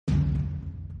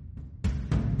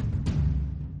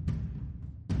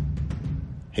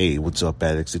Hey, what's up,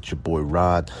 addicts? It's your boy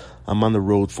Rod. I'm on the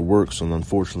road for work, so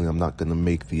unfortunately I'm not going to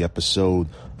make the episode.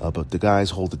 But the guys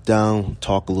hold it down,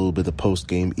 talk a little bit of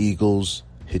post-game Eagles,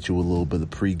 hit you with a little bit of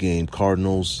pre-game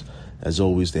Cardinals. As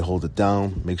always, they hold it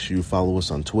down. Make sure you follow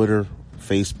us on Twitter,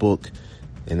 Facebook,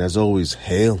 and as always,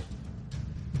 hail.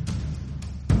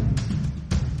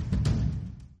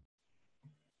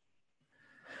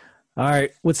 All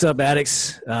right, what's up,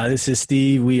 addicts? This is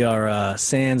Steve. We are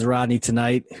sans Rodney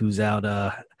tonight, who's out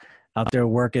there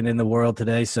working in the world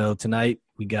today. So tonight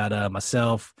we got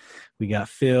myself, we got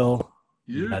Phil,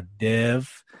 we got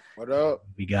Dev, what up?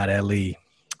 We got Ellie.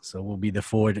 So we'll be the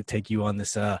four to take you on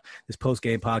this post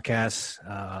game podcast.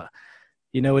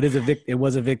 It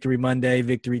was a Victory Monday,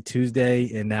 Victory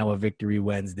Tuesday, and now a Victory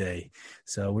Wednesday.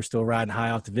 So we're still riding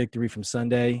high off the victory from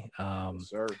Sunday. Yes,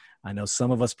 sir. I know some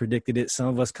of us predicted it. Some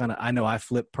of us I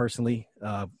flipped personally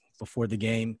before the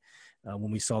game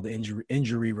when we saw the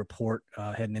injury report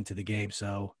heading into the game.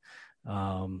 So,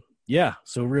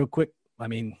 So real quick,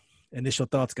 initial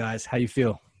thoughts, guys. How you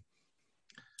feel?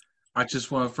 I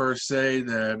just want to first say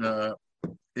that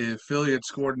if Philly had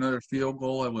scored another field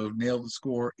goal, I would have nailed the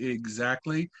score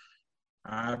exactly.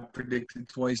 I predicted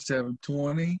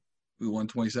 27-20. We won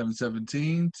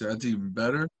 27-17, so that's even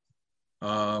better.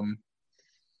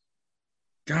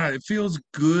 God, it feels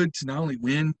good to not only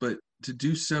win, but to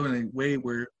do so in a way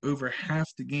where over half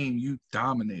the game you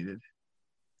dominated,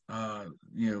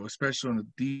 especially on the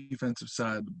defensive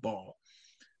side of the ball.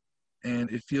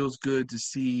 And it feels good to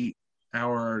see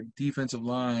our defensive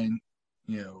line,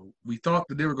 we thought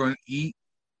that they were going to eat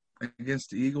against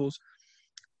the Eagles.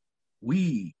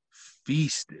 We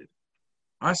feasted.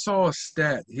 I saw a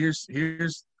stat. Here's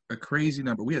a crazy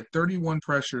number. We had 31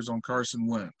 pressures on Carson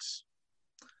Wentz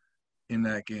in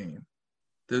that game.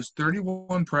 Those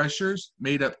 31 pressures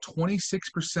made up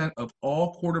 26% of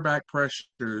all quarterback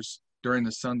pressures during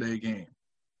the Sunday game.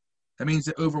 That means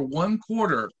that over one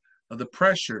quarter of the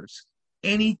pressures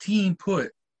any team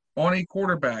put on a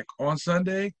quarterback on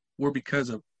Sunday were because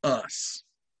of us.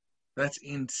 That's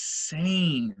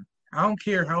insane. I don't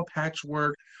care how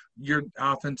patchwork your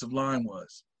offensive line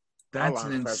was. That's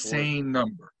an insane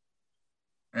number.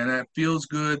 And that feels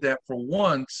good that for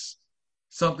once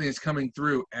something is coming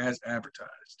through as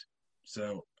advertised.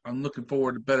 So I'm looking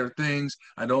forward to better things.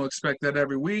 I don't expect that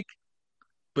every week,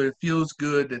 but it feels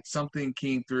good that something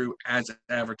came through as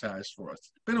advertised for us.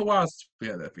 It's been a while since we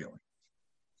had that feeling.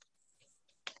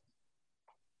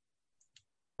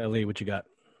 Lee, what you got?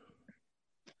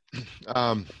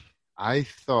 I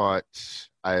thought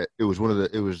it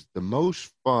was the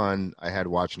most fun I had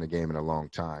watching a game in a long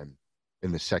time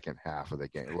in the second half of the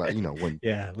game. When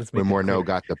Morneau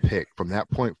got the pick. From that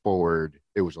point forward,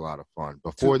 it was a lot of fun.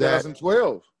 Before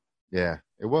 2012. Yeah,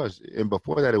 it was. And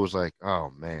before that, it was like, oh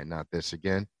man, not this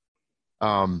again.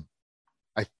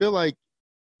 I feel like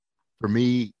for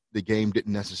me, the game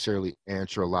didn't necessarily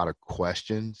answer a lot of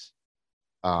questions.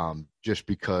 Just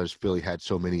because Philly had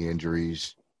so many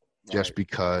injuries, just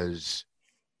because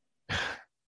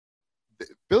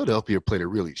Philadelphia played a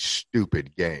really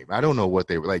stupid game. I don't know what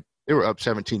they were like. They were up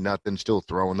 17-0, still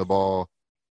throwing the ball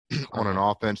on an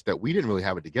offense that we didn't really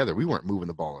have it together. We weren't moving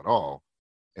the ball at all.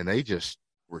 And they just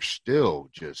were still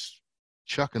just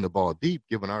chucking the ball deep,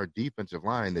 giving our defensive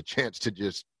line the chance to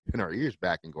just pin our ears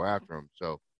back and go after them.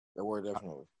 So they were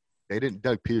definitely.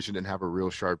 Doug Peterson didn't have a real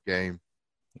sharp game.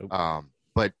 Nope.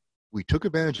 But we took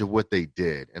advantage of what they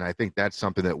did. And I think that's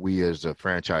something that we as a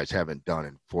franchise haven't done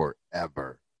in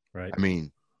forever. Right. I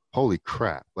mean, holy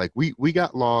crap. Like we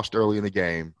got lost early in the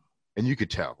game. And you could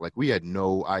tell, like, we had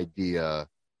no idea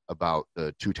about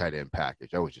the two tight end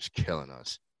package. That was just killing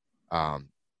us.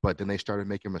 But then they started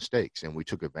making mistakes, and we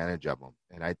took advantage of them.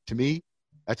 And to me,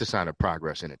 that's a sign of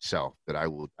progress in itself that I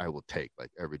will take,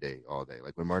 like, every day, all day.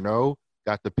 Like, when Morneau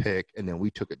got the pick, and then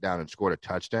we took it down and scored a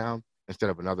touchdown instead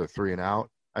of another 3 and out,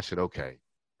 I said, okay,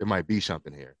 there might be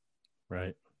something here.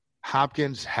 Right.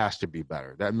 Hopkins has to be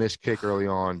better. That missed kick early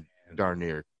on darn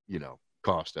near,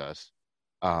 cost us.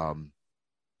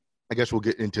 I guess we'll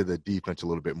get into the defense a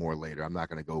little bit more later. I'm not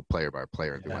going to go player by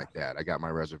player or anything like that. I got my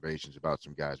reservations about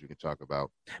some guys we can talk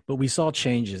about. But we saw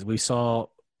changes. We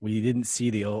didn't see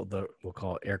the we'll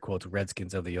call it air quotes,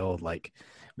 Redskins of the old. Like,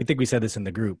 we think we said this in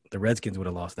the group. The Redskins would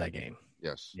have lost that game.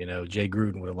 Yes. Jay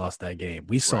Gruden would have lost that game.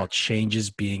 We saw changes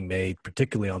being made,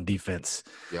 particularly on defense.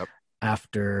 Yep.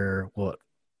 After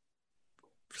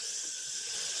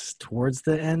towards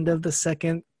the end of the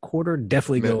second quarter,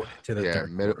 definitely go to the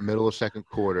third. Middle of second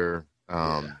quarter.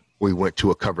 We went to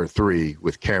a cover 3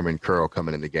 with Cameron Curl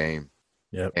coming in the game.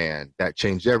 Yep. And that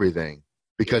changed everything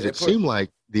because it seemed like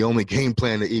the only game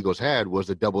plan the Eagles had was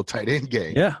a double tight end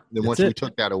game. Yeah. Then once we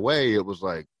took that away, it was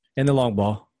like and the long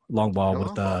ball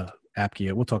with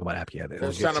Apke. We'll talk about Apke.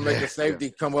 They're trying to make the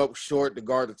safety come up short to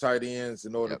guard the tight ends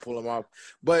in order to pull them off.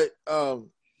 But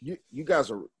you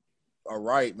guys are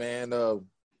right, man.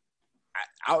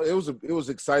 It was an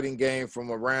exciting game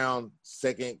from around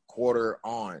second quarter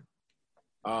on.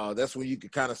 That's when you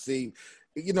could kind of see,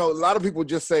 a lot of people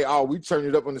just say, "Oh, we turned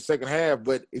it up in the second half."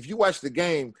 But if you watch the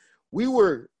game, we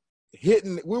were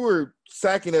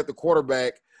sacking at the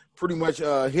quarterback, pretty much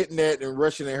hitting that and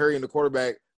rushing and hurrying the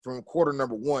quarterback from quarter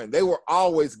number one. They were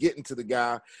always getting to the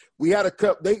guy. We had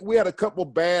a couple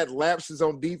bad lapses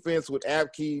on defense with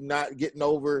Apke not getting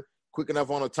over quick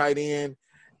enough on a tight end,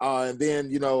 and then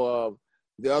the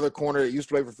other corner that used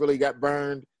to play for Philly got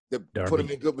burned. That put him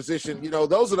in good position.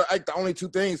 Those are the only two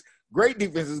things. Great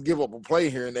defenses give up a play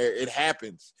here and there. It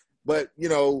happens. But,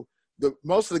 the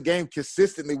most of the game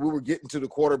consistently we were getting to the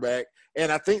quarterback. And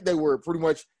I think they were pretty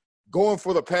much going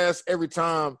for the pass every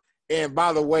time. And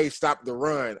by the way, stop the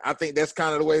run. I think that's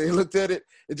kind of the way they looked at it.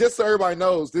 And just so everybody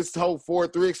knows, this whole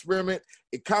 4-3 experiment,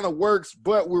 it kind of works,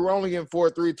 but we were only in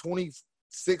 4-3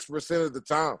 26% of the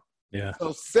time. Yeah. So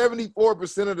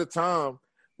 74% of the time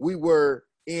we were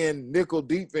in nickel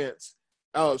defense.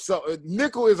 So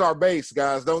nickel is our base,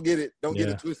 guys. Don't get it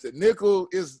twisted. Nickel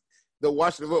is the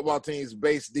Washington football team's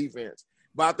base defense.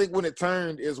 But I think when it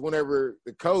turned is whenever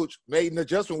the coach made an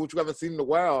adjustment, which we haven't seen in a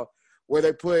while, where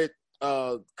they put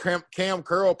Cam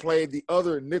Curl played the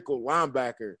other nickel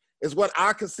linebacker. Is what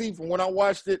I could see from when I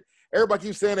watched it. Everybody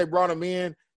keeps saying they brought him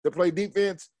in to play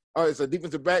defense. It's a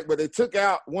defensive back, but they took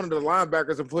out one of the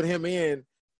linebackers and put him in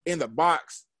the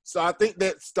box. So I think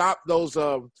that stopped those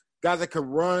guys that could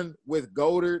run with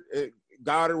Goddard,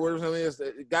 whatever his name is,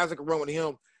 guys that could run with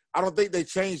him. I don't think they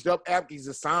changed up Apke's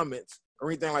assignments or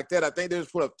anything like that. I think they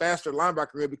just put a faster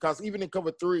linebacker in because even in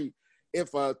cover 3,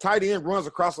 if a tight end runs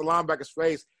across the linebacker's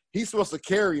face, he's supposed to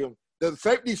carry him. The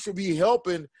safety should be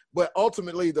helping, but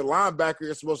ultimately the linebacker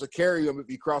is supposed to carry him if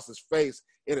he crosses his face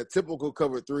in a typical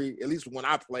cover 3, at least when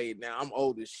I played. Now, I'm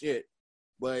old as shit.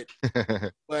 But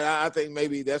I think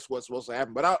maybe that's what's supposed to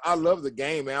happen. But I love the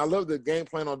game, man. I love the game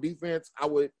plan on defense.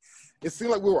 It seemed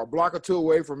like we were a block or two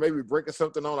away from maybe breaking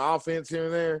something on offense here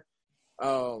and there.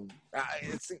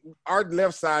 Our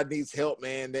left side needs help,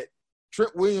 man. That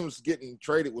Trent Williams getting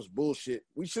traded was bullshit.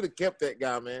 We should have kept that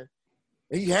guy, man.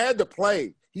 He had to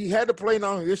play. He had to play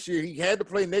not only this year, he had to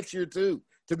play next year too,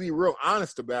 to be real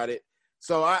honest about it.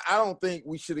 So I don't think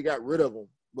we should have got rid of him.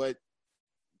 But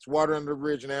it's water under the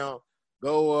bridge now.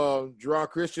 Go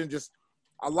Gerard Christian.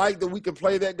 I like that we can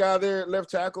play that guy there at left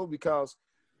tackle because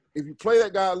if you play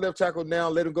that guy at left tackle now,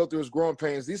 let him go through his growing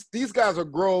pains. These guys will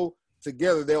grow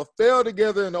together. They'll fail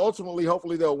together, and ultimately,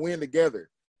 hopefully, they'll win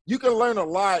together. You can learn a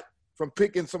lot from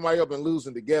picking somebody up and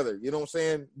losing together. You know what I'm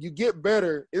saying? You get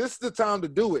better. This is the time to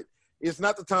do it. It's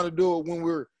not the time to do it when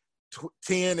we're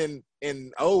 10 and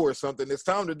 0 or something. It's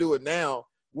time to do it now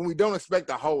when we don't expect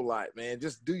a whole lot, man.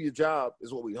 Just do your job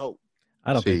is what we hope.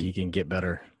 I don't think he can get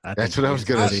better. That's what I was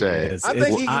going to say. I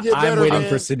think he can get better. I'm waiting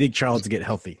for Sadiq Charles to get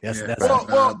healthy.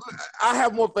 Well, I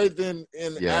have more faith in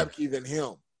Apke than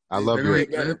him. I love your. Let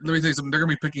me tell you something. They're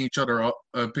going to be picking each other up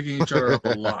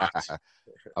a lot.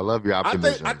 I love your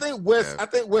optimism. I think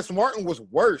Wes Martin was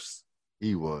worse.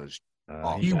 He was.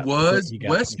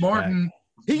 Wes Martin.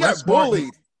 He got bullied.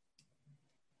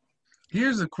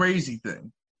 Here's the crazy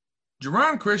thing.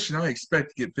 Gerard Christian, I expect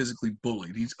to get physically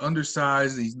bullied. He's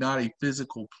undersized. He's not a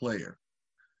physical player.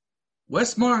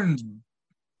 Wes Martin's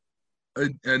a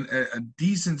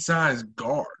decent-sized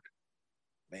guard.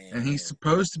 Man, and he's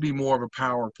supposed to be more of a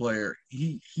power player.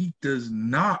 He does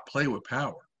not play with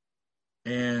power.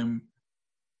 And,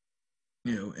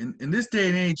 in this day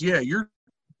and age, your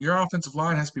offensive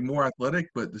line has to be more athletic,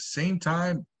 but at the same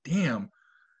time, damn,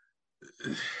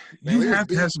 you have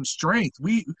to have some strength.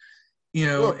 I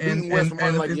don't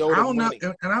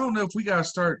know if we gotta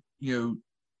start,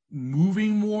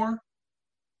 moving more.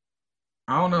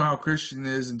 I don't know how Christian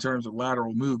is in terms of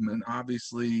lateral movement.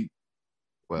 Obviously,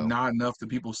 not enough that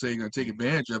people say are gonna take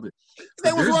advantage of it.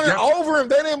 They was running over him.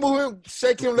 They didn't move him,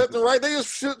 shake him left and right. They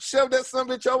just shoved that son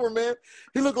of a bitch over, man.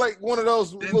 He looked like one of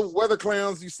those little weather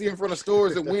clowns you see in front of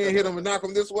stores that wind hit him and knock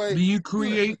him this way. You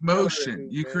create motion.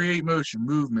 You create motion,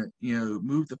 movement.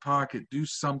 Move the pocket. Do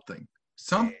something.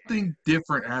 Something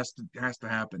different has to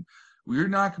happen. We're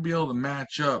not going to be able to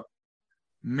match up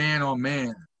man on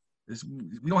man.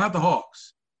 We don't have the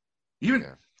Hawks.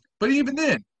 But even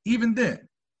then,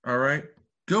 all right,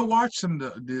 go watch some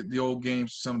of the old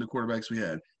games, some of the quarterbacks we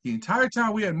had. The entire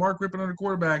time we had Mark Rippon under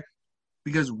quarterback,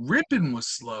 because Rippon was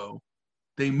slow,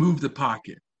 they moved the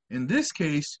pocket. In this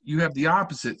case, you have the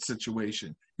opposite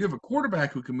situation. You have a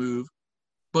quarterback who can move,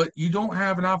 but you don't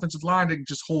have an offensive line that can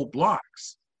just hold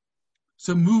blocks.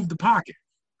 So move the pocket.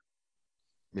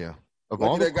 Yeah.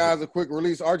 Lucky that guy's a quick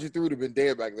release. RG3 would have been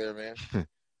dead back there, man.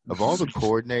 Of all the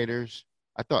coordinators,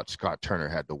 I thought Scott Turner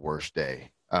had the worst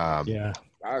day. Yeah.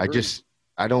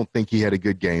 I don't think he had a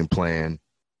good game plan.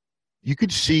 You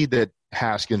could see that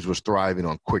Haskins was thriving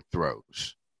on quick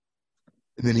throws.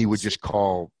 And then he would just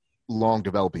call long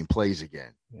developing plays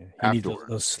again. Yeah. He needs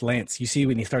those slants. You see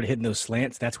when he started hitting those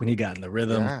slants, that's when he got in the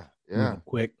rhythm. Yeah.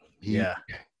 Quick.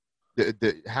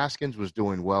 The Haskins was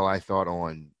doing well, I thought,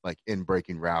 on like in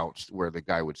breaking routes where the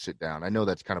guy would sit down. I know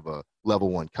that's kind of a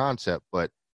level one concept, but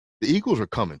the Eagles were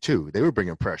coming too. They were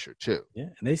bringing pressure too. Yeah,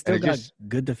 and they still got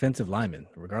good defensive linemen,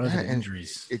 regardless of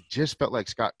injuries. It just felt like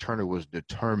Scott Turner was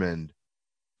determined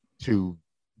to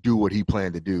do what he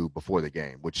planned to do before the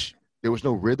game, which there was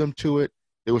no rhythm to it.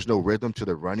 There was no rhythm to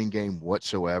the running game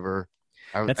whatsoever.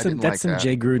 That's some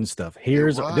Jay Gruden stuff.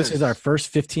 This is our first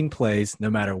 15 plays. No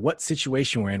matter what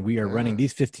situation we're in, we are running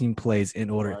these 15 plays in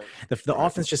order. Right. The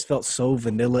offense just felt so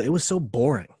vanilla. It was so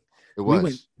boring. It was. We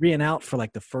went 3 and out for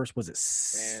like the first, was it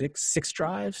six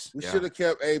drives? We should have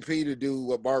kept AP to do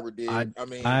what Barber did.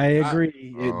 I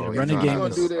agree. The running game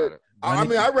was do that.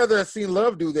 I'd rather have seen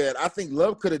Love do that. I think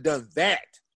Love could have done that.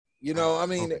 You know,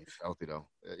 healthy though.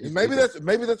 Maybe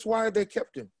that's why they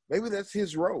kept him. Maybe that's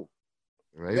his role.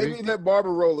 Maybe that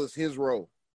Barber role is his role.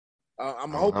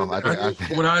 I'm hoping. I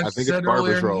think it's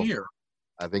Barber's role.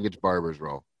 I think it's Barber's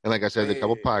role. And like I said a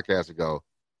couple podcasts ago,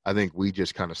 I think we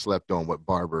just kind of slept on what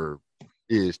Barber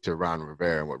is to Ron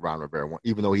Rivera and what Ron Rivera wants,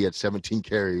 even though he had 17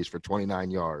 carries for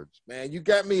 29 yards. Man, you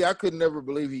got me. I could never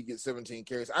believe he'd get 17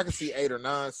 carries. I could see 8 or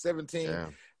 9, 17. Yeah.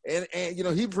 And you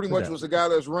know, he pretty much was the guy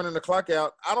that was running the clock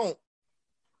out. I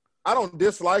don't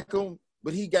dislike him,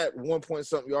 but he got 1 point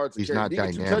something yards. He's not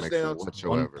dynamic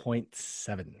whatsoever.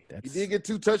 1.7. He did get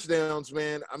 2 touchdowns,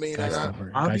 man. I mean,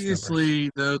 obviously,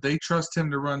 though, they trust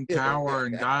him to run power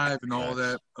and dive and all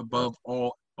that above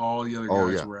all the other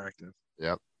guys who were active.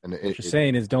 Yep. And what you're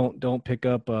saying is don't pick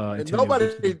up.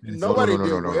 Nobody did well.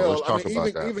 I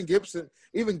mean,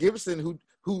 even Gibson,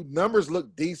 who numbers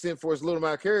look decent for his little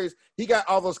amount of carries, he got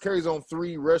all those carries on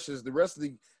 3 rushes. The rest of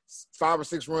the 5 or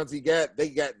 6 runs they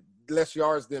got less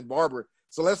yards than Barber.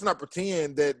 So let's not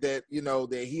pretend that you know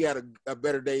that he had a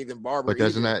better day than Barber. But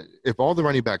doesn't that, if all the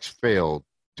running backs failed,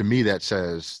 to me that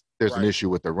says there's an issue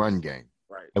with the run game.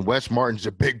 Right. And Wes Martin's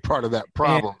a big part of that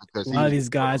problem because a lot of these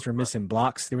guys were missing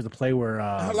blocks. There was a play where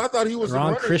I thought he was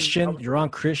Jerron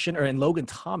Christian and Logan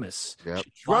Thomas. Yep.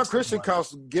 Jerron Christian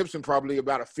cost Gibson probably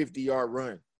about a 50-yard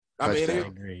run. I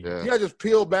just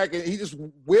peeled back and he just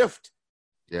whiffed.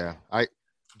 Yeah.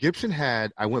 Gibson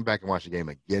I went back and watched the game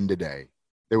again today.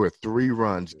 There were 3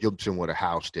 runs Gibson would have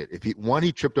housed it. If he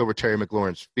tripped over Terry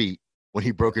McLaurin's feet when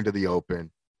he broke into the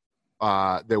open.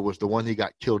 There was the one he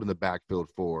got killed in the backfield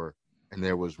for. And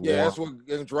there was one. Yeah, that's what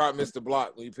Gerard missed the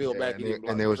block when you peel back.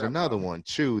 And there was another one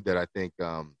too that I think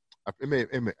I don't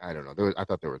know. I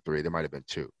thought there were 3. There might have been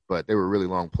 2, but they were really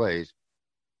long plays.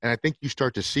 And I think you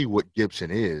start to see what Gibson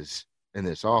is in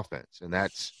this offense, and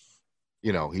that's,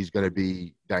 you know, he's going to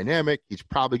be dynamic. He's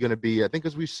probably going to be, I think,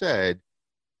 as we said,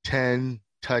 10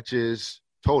 touches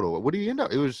total. What did he end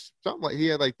up? It was something like he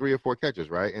had like 3 or 4 catches,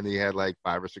 right? And he had like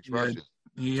 5 or 6 rushes.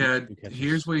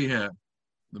 Here's what he had.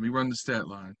 Let me run the stat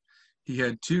line. He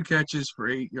had 2 catches for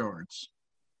 8 yards.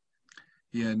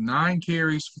 He had 9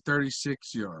 carries for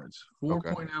 36 yards,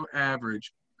 4.0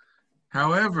 average.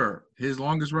 However, his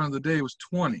longest run of the day was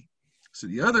 20. So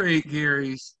the other 8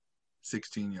 carries,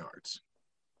 16 yards.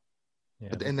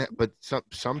 Yeah. But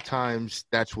sometimes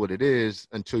that's what it is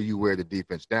until you wear the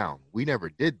defense down. We never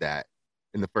did that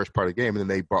in the first part of the game, and then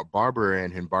they brought Barber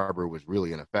in, and Barber was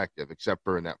really ineffective, except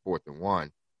for in that 4th and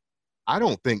 1. I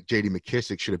don't think J.D.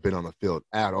 McKissic should have been on the field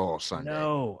at all Sunday.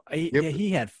 No,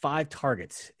 he had 5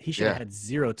 targets. He should have had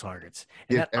 0 targets.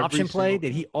 And that option play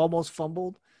that he almost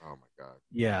fumbled. Oh my God.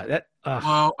 Yeah, that.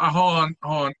 Well, hold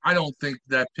on. I don't think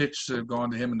that pitch should have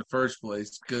gone to him in the first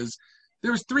place because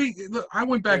there was 3. Look, I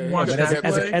went back and watched that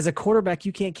play. As a quarterback,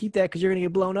 you can't keep that because you're going to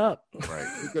get blown up. Right.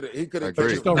 He could have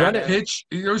just don't run it. Pitch.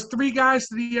 There was 3 guys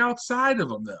to the outside of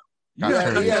him though. You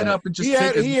got to cut up and just he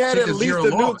had at least 0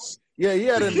 loss. Yeah, he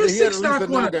had at least a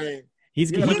new game.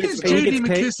 When is J.D.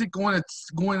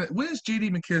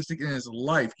 McKissic in his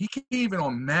life? He can't even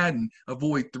on Madden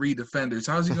avoid 3 defenders.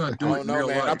 How's he going to do it in real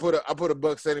life? I put a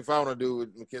 $1.75 on a dude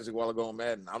with McKissic while ago on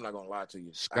Madden. I'm not going to lie to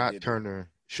you. Scott Turner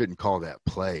shouldn't call that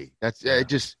play. That's it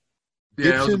just. Yeah,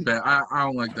 Gibson, it was bad. I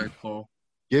don't like that call.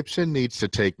 Gibson needs to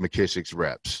take McKissic's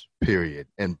reps. Period.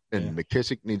 And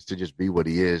McKissic needs to just be what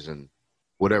he is and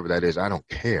whatever that is, I don't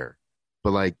care.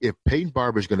 But like, if Peyton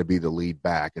Barber is going to be the lead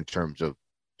back in terms of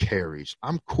carries,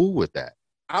 I'm cool with that.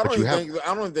 I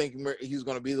don't think he's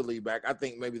going to be the lead back. I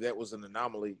think maybe that was an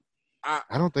anomaly. I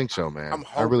don't think so, man.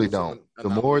 I really don't. The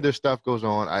more this stuff goes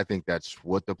on, I think that's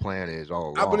what the plan is all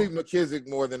along. I believe McKissick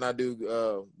more than I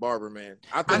do Barber, man.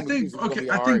 I think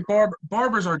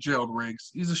Barber's our jailed Riggs.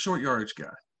 He's a short yardage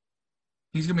guy.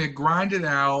 He's gonna be a grinded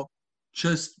out,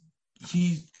 just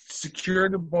he secure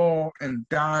the ball and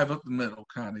dive up the middle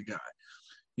kind of guy.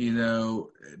 You know,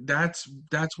 that's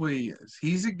what he is.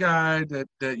 He's a guy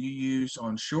that you use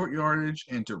on short yardage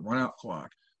and to run out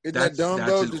clock. Isn't that dumb,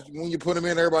 though? When you put him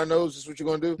in, everybody knows this is what you're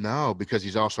going to do? No, because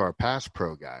he's also our pass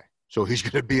pro guy. So he's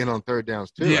going to be in on third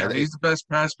downs, too. Yeah, he's the best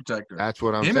pass protector. That's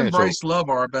what I'm saying. Him and Bryce Love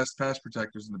are our best pass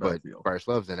protectors in the backfield. Bryce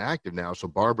Love's inactive now, so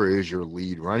Barber is your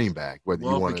lead running back.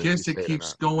 McKissick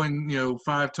keeps going,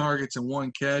 5 targets and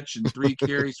 1 catch and 3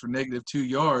 carries for -2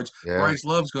 yards. Yeah. Bryce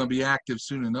Love's going to be active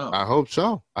soon enough. I hope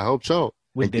so.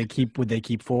 Would they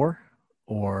keep 4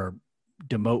 or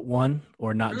demote 1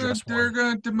 or not dress 1? They're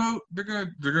going to demote. They're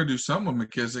going to do something with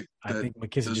McKissick. I think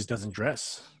McKissick just doesn't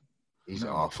dress. He's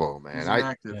awful,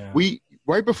 man. Yeah. We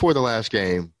right before the last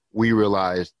game, we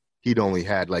realized he'd only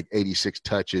had like 86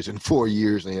 touches in 4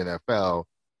 years in the NFL,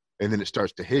 and then it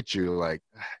starts to hit you like,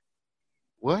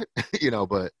 what?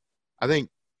 But I think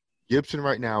Gibson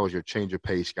right now is your change of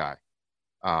pace guy,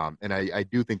 and I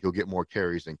do think he'll get more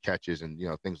carries and catches and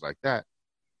things like that.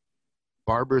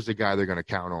 Barber's the guy they're going to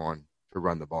count on to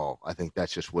run the ball. I think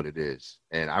that's just what it is,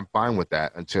 and I'm fine with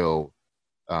that until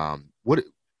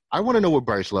I want to know what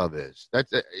Bryce Love is.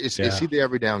 Is he the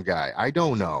every down guy? I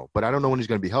don't know, but I don't know when he's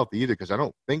going to be healthy either, because I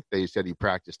don't think they said he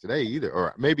practiced today either,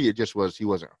 or maybe it just was he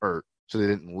wasn't hurt, so they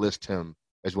didn't list him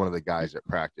as one of the guys that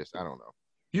practiced. I don't know.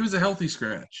 He was a healthy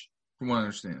scratch, from what I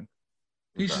understand.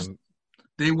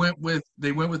 They went with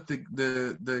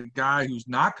the guy who's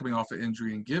not coming off an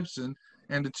injury in Gibson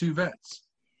and the 2 vets.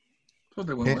 That's what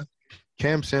they went with.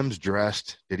 Cam Sims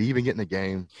dressed. Did he even get in the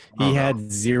game? He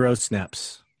had 0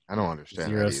 snaps. I don't understand.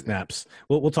 0 snaps.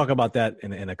 We'll talk about that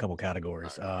in a couple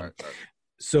categories. All right.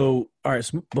 So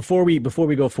before we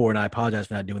go forward, and I apologize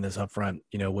for not doing this up front.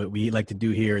 What we like to do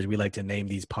here is we like to name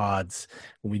these pods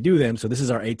when we do them. So this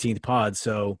is our 18th pod.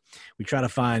 So we try to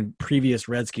find previous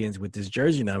Redskins with this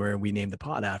jersey number, and we name the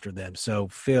pod after them. So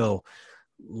Phil,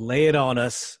 lay it on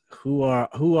us. Who are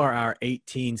our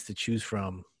 18s to choose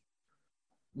from?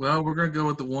 Well, we're going to go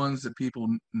with the ones that people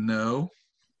know.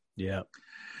 Yeah.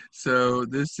 So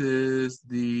this is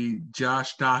the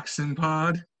Josh Doctson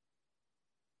pod.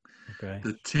 Okay.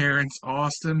 The Terrence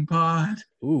Austin pod.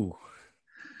 Ooh.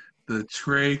 The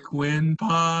Trey Quinn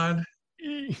pod.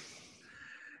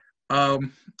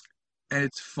 And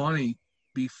it's funny,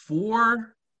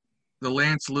 before the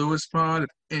Lance Lewis pod, if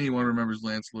anyone remembers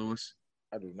Lance Lewis.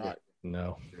 I do not.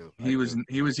 No. He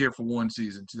was here for 1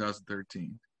 season,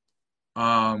 2013.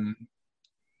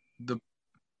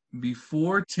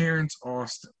 Before Terrence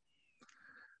Austin,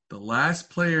 the last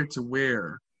player to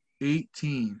wear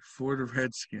 18 for the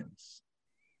Redskins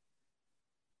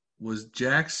was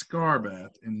Jack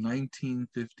Scarbath in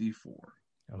 1954.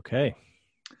 Okay.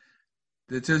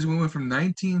 That says we went from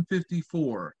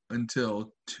 1954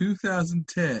 until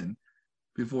 2010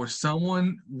 before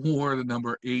someone wore the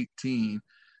number 18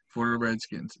 for the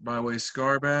Redskins. By the way,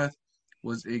 Scarbath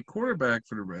was a quarterback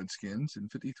for the Redskins in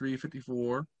 53,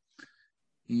 54.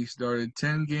 He started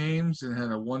 10 games and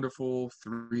had a wonderful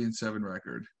 3-7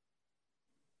 record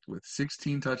with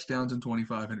 16 touchdowns and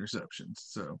 25 interceptions.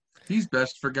 So he's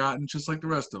best forgotten, just like the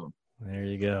rest of them. There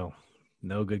you go.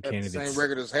 No good candidates. Same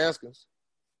record as Haskins.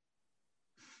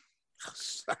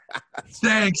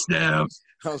 Thanks, Debs.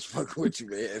 I was fucking with you,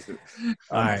 man.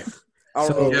 All right.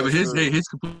 But his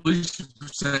completion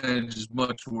percentage is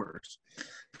much worse.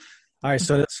 All right.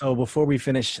 So before we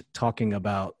finish talking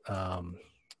about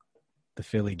the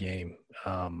Philly game,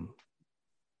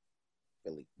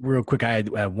 real quick, I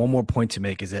have one more point to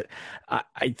make. Is that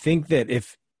I think that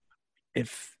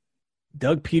if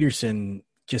Doug Peterson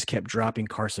just kept dropping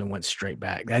Carson Wentz straight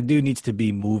back, that dude needs to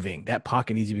be moving. That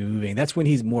pocket needs to be moving. That's when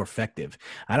he's more effective.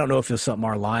 I don't know if it was something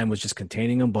our line was just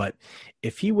containing him, but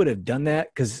if he would have done that,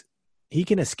 because he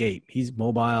can escape. He's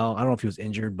mobile. I don't know if he was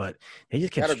injured, but they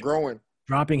just kept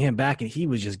dropping him back, and he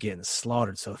was just getting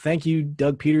slaughtered. So thank you,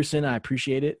 Doug Peterson. I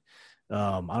appreciate it.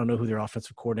 I don't know who their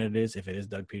offensive coordinator is, if it is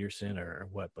Doug Peterson or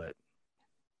what, but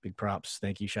big props.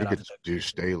 Thank you. Shout out to Deuce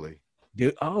Staley.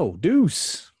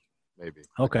 Deuce. Maybe.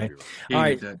 Okay. All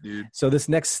right. That dude. So this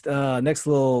next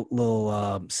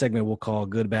little segment we'll call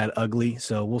Good, Bad, Ugly.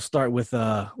 So we'll start with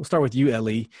you,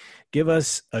 Ellie. Give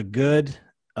us a good,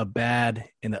 a bad,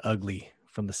 and an ugly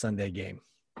from the Sunday game.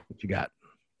 What you got?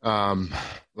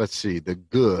 Let's see. The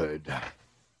good.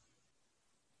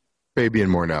 Fabian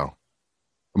Moreau,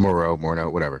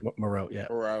 whatever. Moreau, yeah.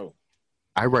 Moreau.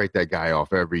 I write that guy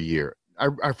off every year.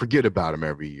 I forget about him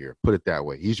every year. Put it that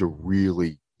way. He's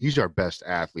our best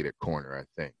athlete at corner,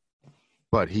 I think.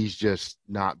 But he's just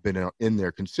not been in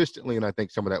there consistently, and I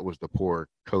think some of that was the poor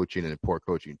coaching and the poor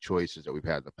coaching choices that we've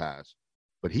had in the past.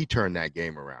 But he turned that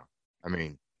game around. I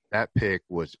mean, that pick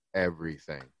was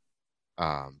everything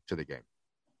to the game.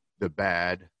 The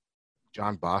bad,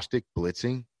 John Bostic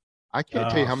blitzing. I can't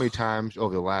tell you how many times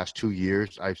over the last 2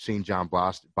 years I've seen John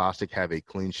Bostic have a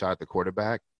clean shot at the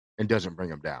quarterback and doesn't bring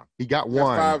him down. He got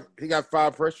one. He got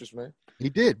 5 pressures, man. He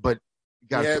did, but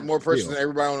he had more pressures than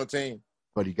everybody on the team.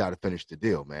 But he got to finish the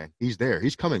deal, man. He's there.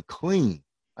 He's coming clean.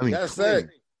 I mean, that's it.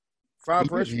 5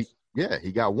 pressures.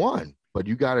 He got one. But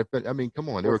you got to – I mean, come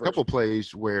on. There were a couple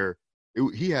plays where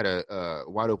he had a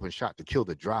wide open shot to kill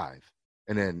the drive,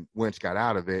 and then Wentz got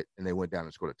out of it, and they went down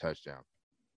and scored a touchdown.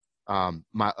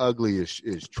 My ugly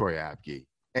is Troy Apke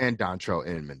and Dontrell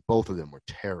Inman. Both of them were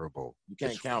terrible. You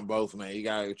can't count both, man. You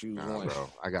got to choose one. Bro,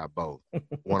 I got both.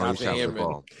 One on each side of the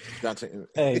ball.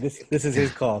 Hey, this is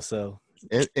his call, so.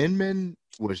 Inman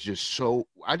was just so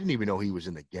 – I didn't even know he was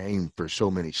in the game for so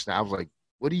many snaps. I was like,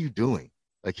 what are you doing?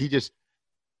 Like, he just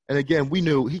 – and, again, we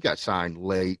knew he got signed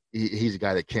late. He's a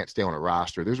guy that can't stay on a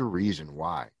roster. There's a reason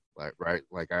why, right?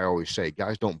 Like I always say,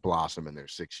 guys don't blossom in their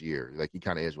 6th year. Like, he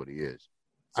kind of is what he is.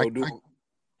 So do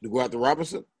go out to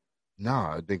Robinson? No,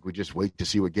 I think we just wait to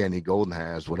see what Gandy Golden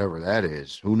has, whatever that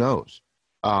is. Who knows?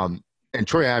 And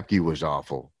Troy Apke was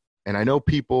awful. And I know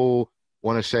people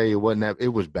want to say it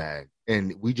was bad.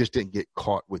 And we just didn't get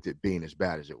caught with it being as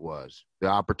bad as it was. The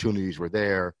opportunities were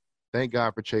there. Thank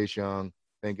God for Chase Young.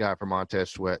 Thank God for Montez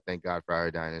Sweat. Thank God for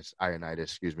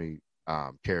Ioannidis,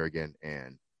 Kerrigan,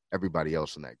 and everybody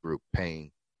else in that group,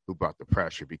 Payne, who brought the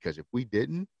pressure. Because if we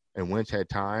didn't, and Wentz had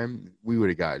time, we would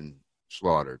have gotten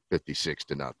slaughtered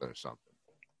 56-0 or something.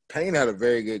 Payne had a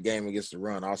very good game against the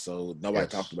run. Also, nobody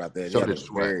talked about that. So did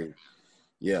Sweat.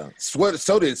 Sweat.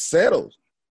 So did Settles.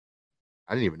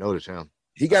 I didn't even notice him.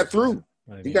 He got through.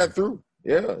 Yeah, he got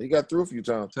through a few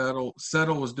times.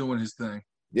 Settle was doing his thing.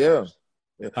 Yeah.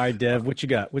 All right, Dev, what you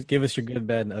got? Give us your good,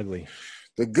 bad, and ugly.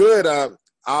 The good,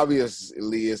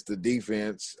 obviously, is the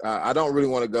defense. I don't really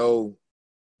want to go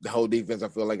the whole defense. I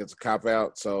feel like it's a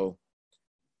cop-out. So,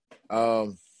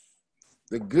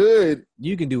 the good –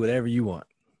 you can do whatever you want.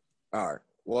 All right.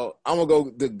 Well, I'm going to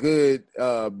go the good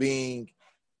being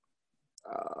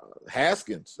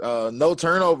Haskins. No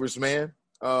turnovers, man.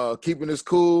 Keeping us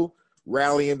cool,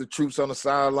 rallying the troops on the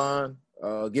sideline,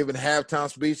 giving halftime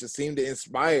speech that seemed to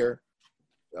inspire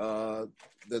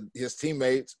his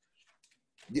teammates.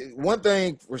 One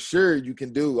thing for sure you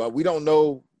can do, we don't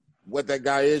know what that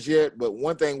guy is yet, but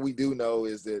one thing we do know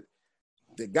is that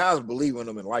the guys believe in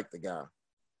him and like the guy.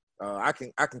 I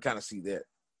can kind of see that.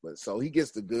 But so he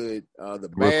gets the good, the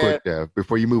bad. Real quick, Dev,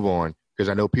 before you move on, because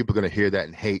I know people are going to hear that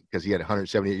and hate because he had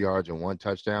 178 yards and 1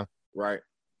 touchdown. Right.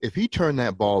 If he turned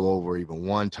that ball over even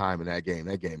one time in that game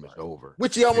is over.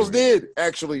 Which he almost did,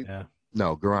 actually. Yeah.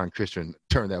 No, Garon Christian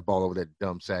turned that ball over, that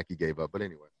dumb sack he gave up. But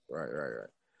anyway. Right.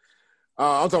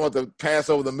 I'm talking about the pass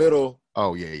over the middle.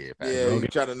 Oh, yeah. Yeah, he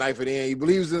tried to knife it in. He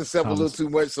believes in himself a little too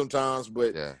much sometimes,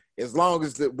 but as long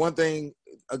as the one thing,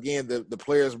 again, the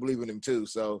players believe in him too.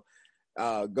 So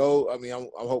go. I mean, I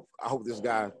hope this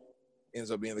guy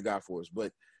ends up being the guy for us.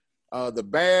 But the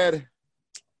bad,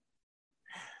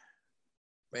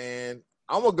 man,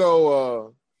 I'm gonna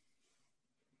go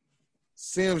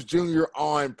Sims Jr.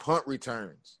 on punt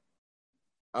returns.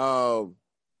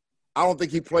 I don't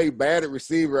think he played bad at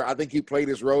receiver. I think he played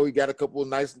his role. He got a couple of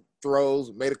nice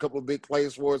throws, made a couple of big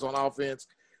plays for us on offense.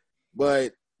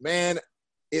 But, man,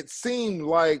 it seemed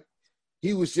like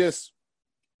he was just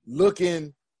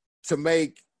looking to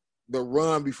make the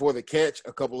run before the catch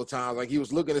a couple of times. Like he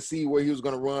was looking to see where he was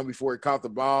going to run before he caught the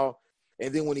ball.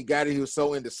 And then when he got it, he was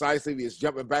so indecisive. He was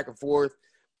jumping back and forth.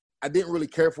 I didn't really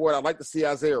care for it. I'd like to see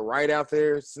Isaiah Wright out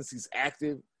there since he's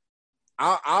active.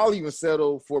 I'll even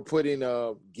settle for putting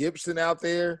Gibson out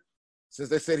there since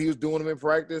they said he was doing them in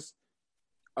practice.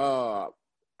 I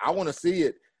want to see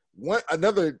it.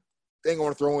 Another thing I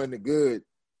want to throw in the good.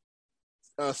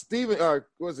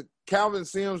 Calvin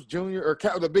Sims Jr. or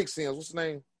the big Sims? What's his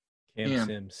name?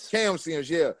 Cam Sims,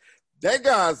 yeah. That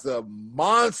guy's a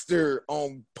monster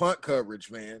on punt coverage,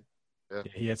 man. Yeah,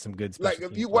 he had some good. Like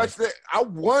if you watch that, I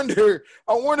wonder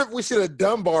if we should have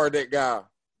Dunbar that guy.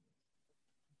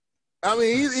 I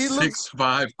mean, he looks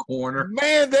 6'5" corner.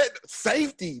 Man, that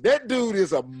safety, that dude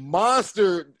is a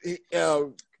monster.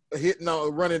 Hitting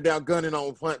on, running down, gunning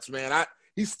on punts, man.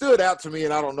 He stood out to me,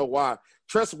 and I don't know why.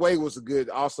 Tress Way was a good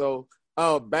also.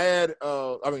 Ugly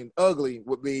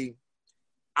would be,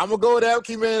 I'm going to go with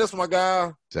Apke, man. That's my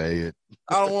guy. Say it.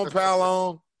 I don't want to pile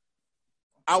on.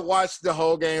 I watched the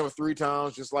whole game 3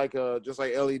 times, just like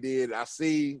Ellie did. I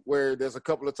see where there's a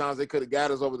couple of times they could have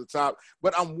got us over the top.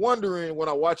 But I'm wondering when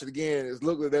I watch it again, it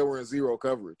looked like they were in zero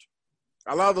coverage.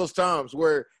 A lot of those times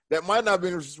where that might not be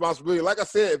his responsibility. Like I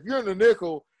said, if you're in the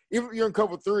nickel, if you're in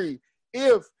cover 3,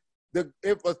 if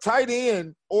a tight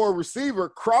end or a receiver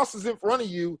crosses in front of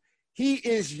you, he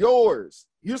is yours.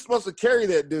 You're supposed to carry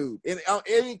that dude in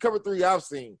any cover 3 I've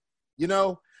seen, you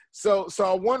know? So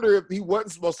I wonder if he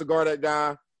wasn't supposed to guard that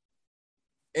guy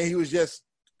and he was just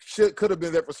could have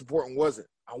been there for support and wasn't.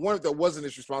 I wonder if that wasn't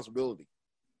his responsibility.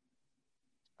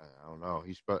 I don't know.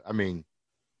 To me,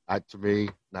 I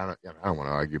don't want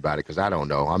to argue about it because I don't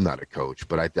know. I'm not a coach,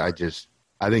 but I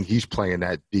think he's playing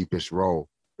that deepest role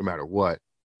no matter what.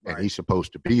 And he's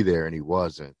supposed to be there and he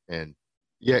wasn't. And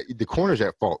yeah, the corner's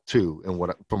at fault too. And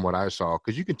from what I saw,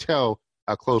 because you can tell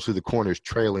how closely the corner's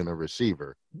trailing the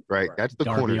receiver, right? That's the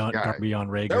corner's guy. Darby on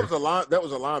Rager. That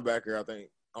was a linebacker, I think,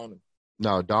 on him.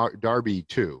 No, Darby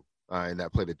too, and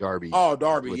that played at Darby. Oh,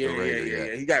 Darby,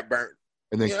 yeah. He got burnt.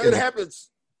 And then it happens.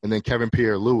 And then Kevin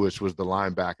Pierre-Louis was the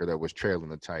linebacker that was trailing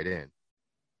the tight end.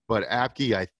 But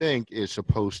Apke, I think, is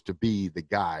supposed to be the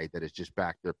guy that is just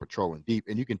back there patrolling deep.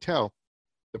 And you can tell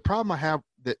the problem I have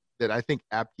that I think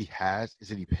Apke has is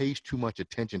that he pays too much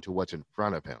attention to what's in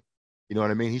front of him. You know what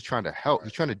I mean? He's trying to help.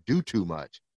 He's trying to do too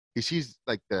much. He sees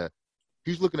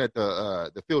he's looking at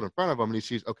the field in front of him and he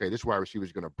sees, okay, this wide receiver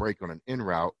is going to break on an in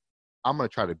route. I'm going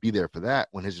to try to be there for that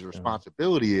when his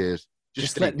responsibility is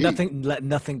just let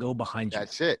nothing go behind you.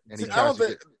 That's it. And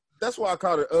that's why I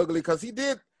called it ugly because he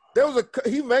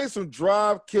made some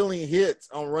drive killing hits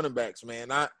on running backs,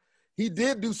 man. He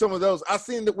did do some of those. I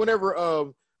seen that whenever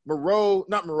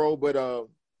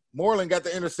Moreland got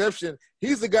the interception,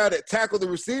 he's the guy that tackled the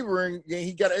receiver and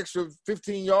he got an extra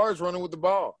 15 yards running with the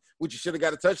ball, which he should have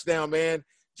got a touchdown, man.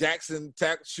 Jackson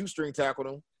shoestring tackled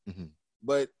him. Mm-hmm.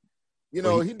 But,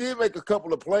 he did make a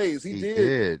couple of plays. He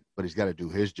did, but he's got to do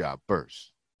his job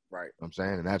first. Right. You know what I'm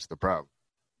saying? And that's the problem.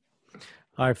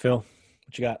 All right, Phil,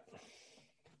 what you got?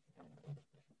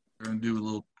 I'm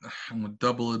going to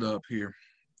double it up here,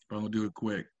 but I'm going to do it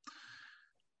quick.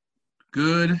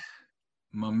 Good,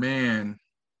 my man,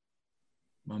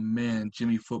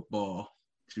 Jimmy Football,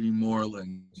 Jimmy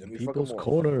Moreland. People's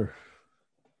Corner.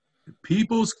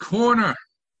 People's Corner.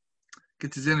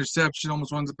 Gets his interception,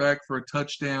 almost runs it back for a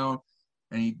touchdown,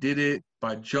 and he did it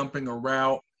by jumping a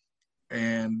route,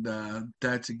 and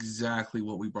that's exactly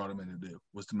what we brought him in to do,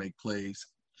 was to make plays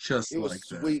just like that. It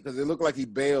was sweet because it looked like he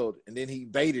bailed, and then he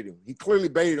baited him. He clearly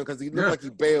baited him because he looked like he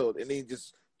bailed, and then he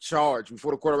just charged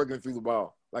before the quarterback even threw the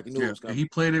ball, like he knew it was coming. He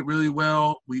played it really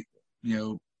well. We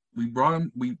brought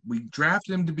him. We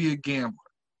drafted him to be a gambler.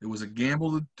 It was a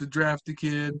gamble to draft the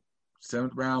kid,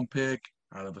 7th round pick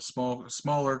out of a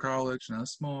smaller college, not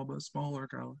small but smaller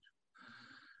college.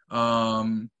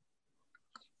 And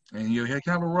he had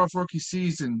kind of a rough rookie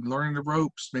season, learning the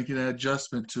ropes, making that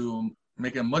adjustment to him,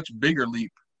 making a much bigger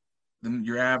leap than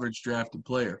your average drafted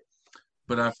player.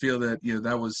 But I feel that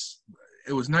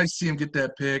it was nice to see him get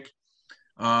that pick,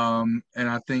 and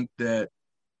I think that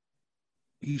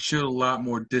he showed a lot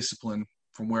more discipline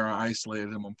from where I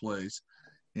isolated him on plays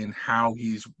and how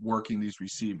he's working these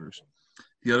receivers.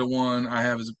 The other one I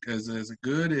have as a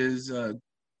good is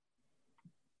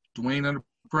Dwayne under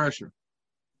pressure.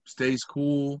 Stays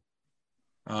cool.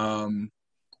 And,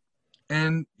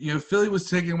 Philly was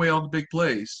taking away all the big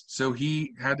plays. So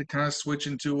he had to kind of switch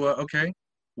into, okay,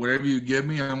 whatever you give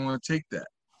me, I'm going to take that.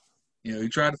 He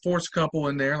tried to force a couple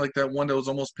in there, like that one that was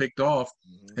almost picked off.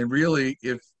 Mm-hmm. And really,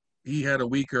 if he had a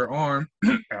weaker arm,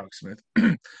 Alex Smith,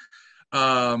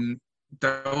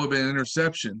 that would have been an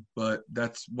interception. But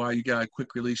that's why you got a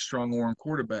quick release, strong arm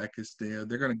quarterback, is they're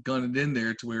going to gun it in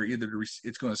there to where either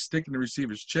it's going to stick in the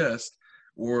receiver's chest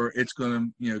or it's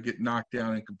going to get knocked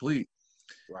down and complete.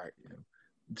 Right.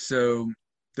 So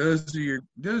those are your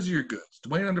goods.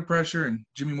 Dwayne under pressure and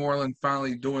Jimmy Moreland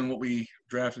finally doing what we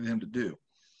drafted him to do.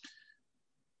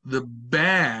 The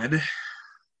bad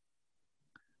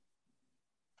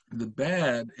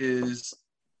is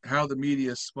how the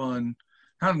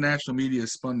national media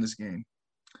spun this game.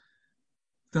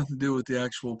 Nothing to do with the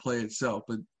actual play itself,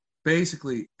 but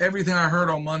basically everything I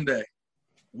heard on Monday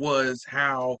was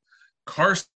how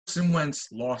Carson Wentz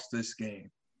lost this game.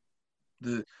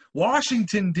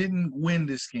 Washington didn't win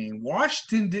this game.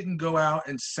 Washington didn't go out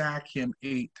and sack him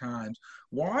 8 times.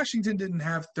 Washington didn't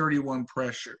have 31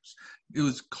 pressures. It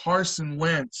was Carson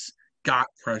Wentz got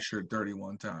pressured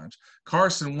 31 times.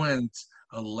 Carson Wentz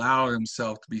allowed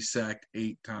himself to be sacked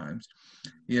 8 times.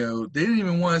 You know, they didn't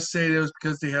even want to say it was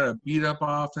because they had a beat-up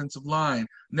offensive line.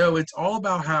 No, it's all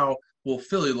about how, well,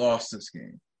 Philly lost this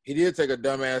game. He did take a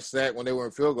dumbass sack when they were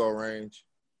in field goal range.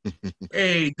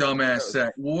 A dumbass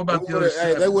sack. Well, what about the other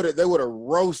side? They would have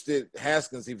roasted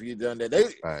Haskins if he'd done that.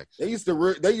 They used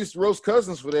to roast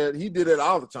Cousins for that. He did it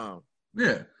all the time.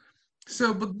 Yeah.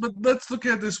 So, but let's look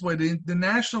at it this way. The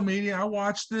national media, I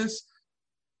watched this.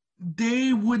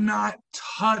 They would not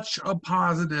touch a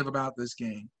positive about this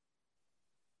game.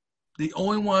 They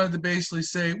only wanted to basically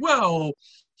say, well,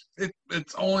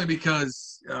 it's only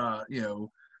because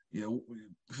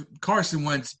Carson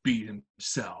Wentz beat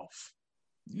himself.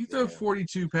 You throw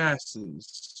 42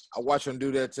 passes. I watched him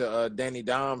do that to Danny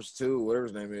Dimes too, whatever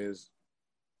his name is.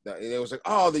 It was like,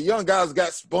 oh, the young guys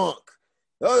got spunk.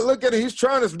 Oh, look at him. He's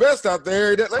trying his best out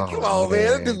there. Come on,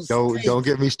 man. That dude's don't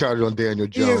get me started on Daniel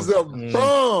Jones. He is a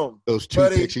bum. Those 2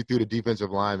 picks he threw to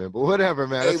defensive linemen. But whatever,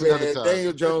 man. That's another time.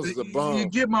 Daniel Jones is a bum. You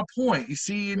get my point. You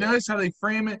see, you notice how they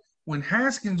frame it? When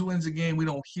Haskins wins a game, we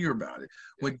don't hear about it.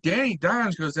 When Danny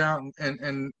Dimes goes out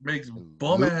and makes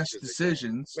bum-ass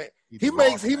decisions. Man,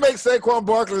 he makes Saquon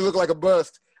Barkley look like a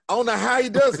bust. I don't know how he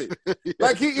does it.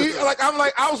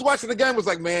 I was watching the game. Was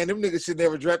like, man, them niggas should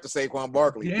never draft Saquon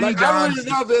Barkley. Yeah, I really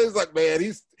know that. It's like, man,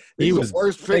 he was the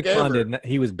worst pick ever.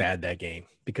 He was bad that game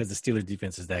because the Steelers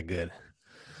defense is that good.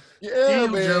 Yeah, Daniel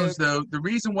man. Jones, though, the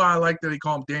reason why I like that they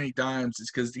call him Danny Dimes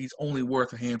is because he's only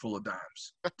worth a handful of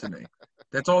dimes to me.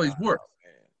 That's all he's worth.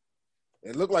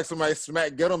 It looked like somebody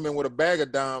smacked Gettleman with a bag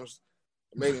of dimes,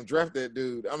 made him draft that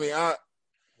dude. I mean,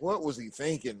 what was he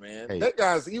thinking, man? Hey.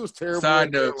 He was terrible.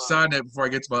 Side note, before I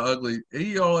get to my ugly, any of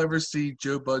y'all ever see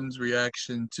Joe Budden's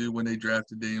reaction to when they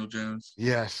drafted Daniel Jones?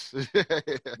 Yes.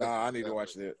 Nah, I need to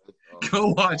watch that.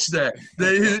 Go watch that.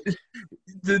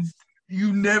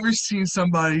 You never seen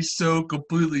somebody so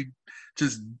completely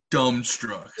just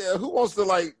dumbstruck. Yeah,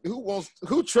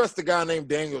 who trusts a guy named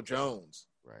Daniel Jones?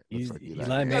 Right. He's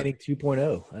Eli Manning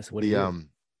 2.0. That's what he is.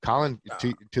 Colin,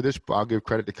 to this, I'll give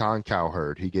credit to Colin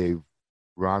Cowherd. He gave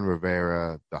Ron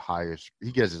Rivera the highest.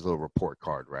 He gets his little report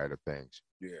card, right, of things.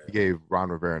 Yeah. He gave Ron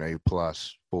Rivera an A+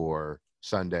 for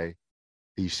Sunday.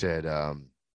 He said,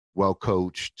 well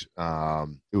coached.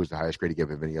 It was the highest grade he gave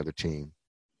of any other team.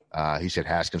 He said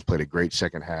Haskins played a great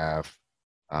second half.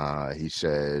 He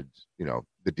said,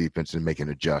 the defense is making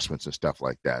adjustments and stuff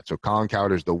like that. So Colin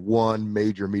Cowherd is the one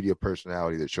major media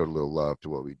personality that showed a little love to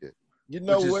what we did.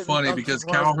 Which is funny because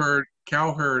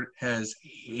Cowherd has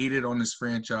hated on this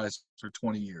franchise for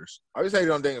 20 years. I always hated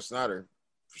on Daniel Snyder,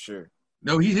 for sure.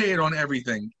 No, he hated on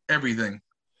everything. Every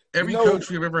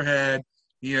coach we've ever had.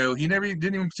 He didn't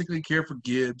even particularly care for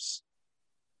Gibbs.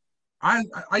 I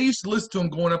used to listen to him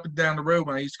going up and down the road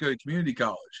when I used to go to community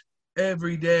college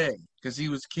every day because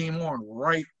he came on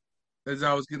right as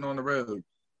I was getting on the road.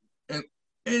 And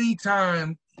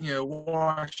anytime,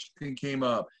 Washington came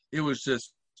up, it was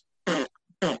just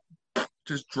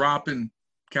dropping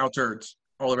cow turds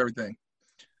all of everything.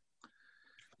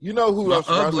 You know who else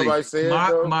somebody said,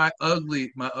 my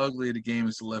ugly of the game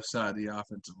is the left side of the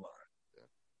offensive line.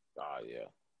 Oh, yeah.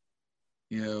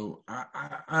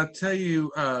 I tell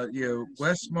you,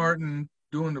 Wes Martin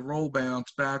doing the roll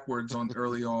bounce backwards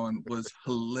early on was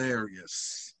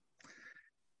hilarious.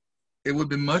 It would have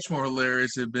been much more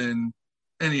hilarious if it had been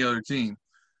any other team.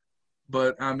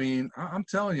 But, I mean, I'm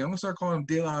telling you, I'm going to start calling him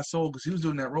De La Soul because he was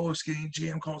doing that roller skating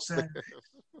jam called Saturday.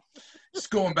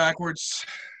 Just going backwards.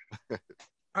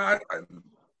 As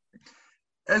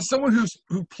someone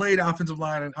who played offensive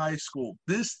line in high school,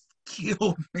 this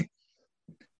killed me.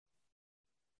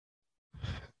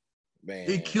 Man.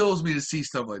 It kills me to see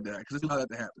stuff like that because it's not that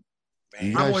to happen.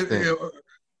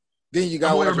 Then you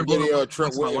got to watch a video of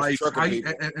Trent Williams.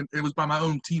 And it was by my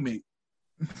own teammate.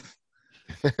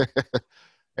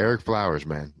 Eric Flowers,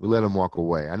 man. We let him walk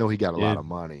away. I know he got a lot of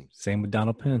money. Same with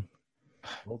Donald Penn.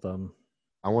 Both of them.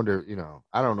 I wonder,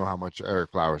 I don't know how much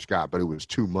Eric Flowers got, but it was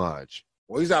too much.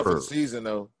 Well, he's out for the season,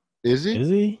 though. Is he? Is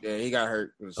he? Yeah, he got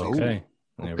hurt for the season. Okay.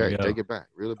 Okay, take it back.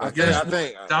 Really back. I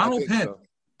think Donald Penn. So.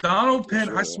 Donald Penn,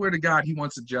 sure. I swear to God, he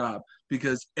wants a job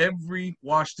because every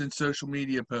Washington social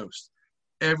media post,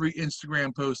 every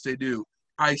Instagram post they do,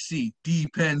 I see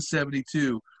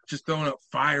DPenn72 just throwing up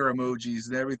fire emojis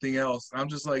and everything else. I'm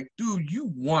just like, dude,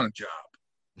 you want a job.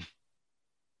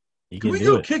 Can we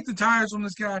go kick the tires on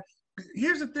this guy?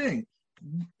 Here's the thing.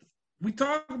 We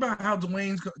talk about how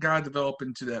Dwayne's got to develop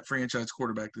into that franchise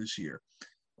quarterback this year.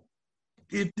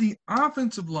 If the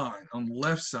offensive line on the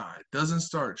left side doesn't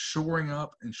start shoring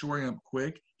up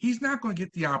quick, he's not going to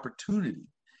get the opportunity.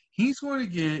 He's going to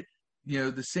get,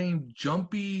 the same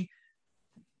jumpy,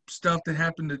 stuff that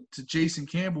happened to Jason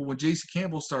Campbell when Jason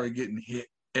Campbell started getting hit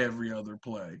every other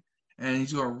play. And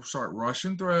he's going to start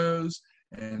rushing throws,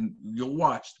 and you'll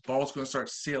watch. The ball's going to start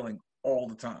sailing all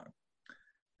the time.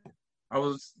 I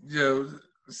was,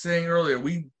 saying earlier,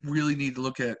 we really need to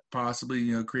look at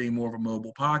possibly, creating more of a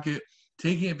mobile pocket,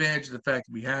 taking advantage of the fact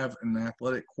that we have an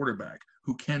athletic quarterback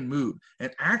who can move.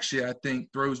 And actually, I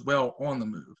think throws well on the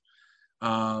move.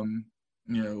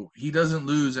 He doesn't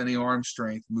lose any arm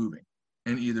strength moving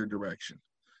in either direction.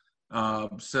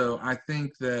 So I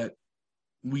think that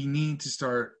we need to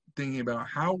start thinking about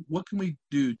what can we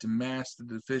do to mask the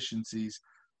deficiencies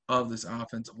of this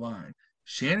offensive line.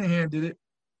 Shanahan did it.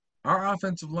 Our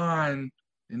offensive line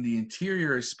in the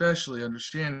interior, especially under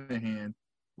Shanahan,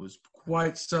 was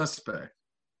quite suspect.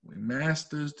 We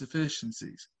masked those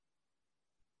deficiencies.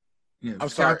 I'm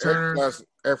Scott sorry. Turner,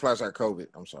 Air Flash had COVID.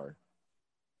 I'm sorry.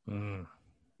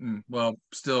 Well,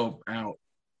 still out.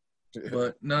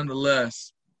 But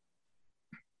nonetheless,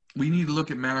 we need to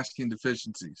look at masking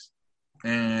deficiencies.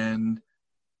 And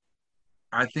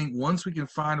I think once we can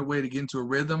find a way to get into a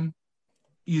rhythm,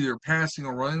 either passing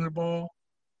or running the ball,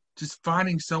 just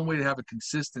finding some way to have a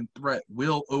consistent threat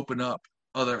will open up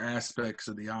other aspects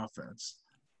of the offense.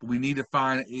 But we need to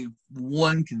find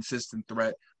one consistent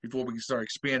threat before we can start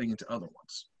expanding into other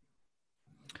ones.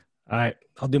 All right,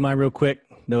 I'll do mine real quick.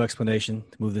 No explanation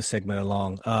to move this segment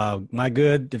along. My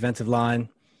good defensive line,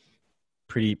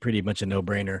 pretty much a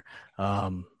no-brainer.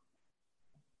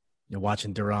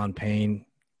 Watching Daron Payne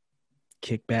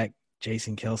kick back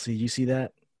Jason Kelce, you see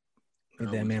that?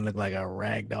 Made that man look like a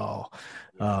rag doll.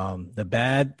 The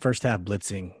bad first half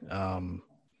blitzing.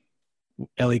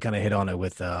 Ellie kind of hit on it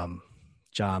with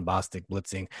John Bostic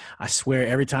blitzing. I swear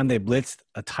every time they blitzed,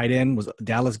 a tight end was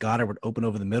Dallas Goedert would open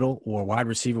over the middle, or a wide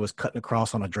receiver was cutting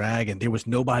across on a drag, and there was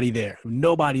nobody there.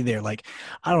 Like,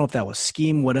 I don't know if that was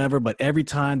scheme, whatever, but every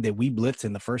time that we blitzed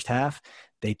in the first half,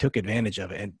 they took advantage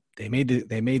of it, and they made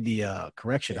the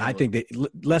correction. I think that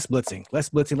less blitzing.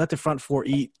 Let the front four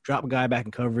eat. Drop a guy back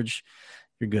in coverage.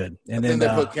 You're good. And then they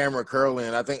put Cameron Curl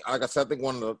in. I think, like I said,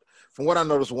 from what I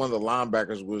noticed, one of the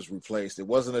linebackers was replaced. It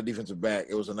wasn't a defensive back.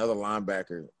 It was another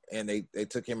linebacker, and they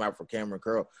took him out for Cameron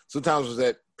Curl. Sometimes it was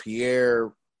that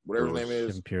Pierre, whatever his name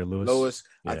is. Pierre Lewis. Lewis.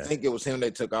 Yeah. I think it was him they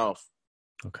took off.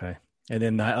 Okay. And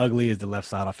then the ugly is the left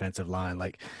side offensive line.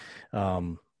 Like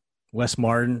Wes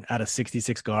Martin, out of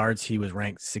 66 guards, he was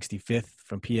ranked 65th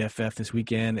from PFF this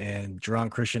weekend, and Jerron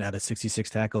Christian, out of 66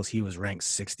 tackles, he was ranked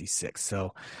 66.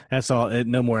 So that's all.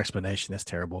 No more explanation. That's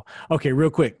terrible. Okay, real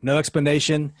quick. No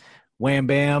explanation. Wham,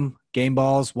 bam, game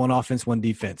balls, one offense, one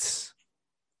defense.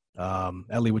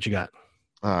 Ellie, what you got?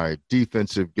 All right,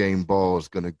 defensive game ball is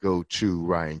going to go to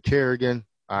Ryan Kerrigan.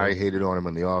 I hated on him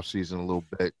in the offseason a little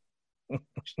bit.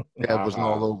 That was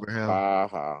all over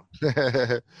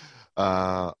him.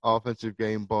 Offensive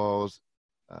game balls,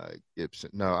 Gibson.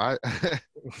 No, I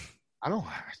don't,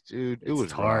 dude. It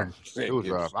was hard. Rough. It was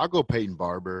rough. I'll go Peyton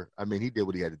Barber. I mean, he did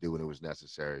what he had to do when it was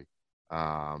necessary.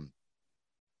 Peyton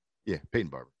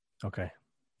Barber. Okay,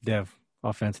 Dev,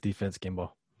 offense, defense, game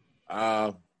ball.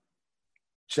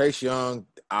 Chase Young,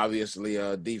 obviously,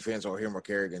 defense, or him or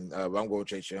Kerrigan. I'm going with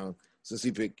Chase Young since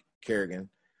he picked Kerrigan.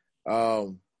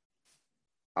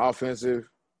 Offensive.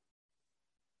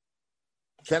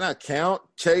 Can I count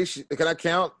Chase? Can I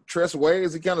count Tress Way?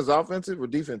 Does he count as offensive or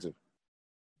defensive?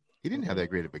 He didn't have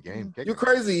that great of a game. You're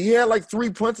crazy. He had like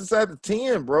 3 punts inside the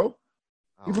 10, bro.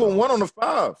 He put one on the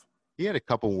 5. He had a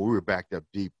couple when we were backed up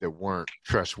deep that weren't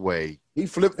Tress Way. He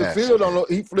flipped the field on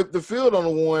the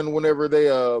one whenever they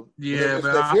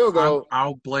but field goal.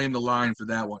 I'll blame the line for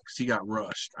that one because he got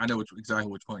rushed. I know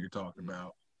exactly which punt you're talking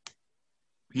about.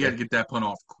 He had to get that punt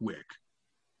off quick.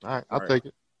 All right, I'll take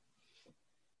it.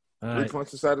 3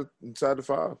 punts inside the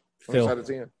 5. Phil, inside the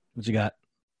 10. What you got?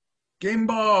 Game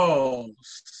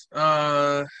balls.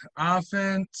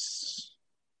 Offense.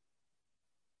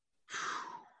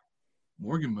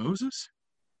 Morgan Moses?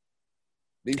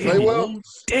 Did he play well?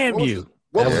 Damn you.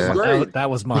 That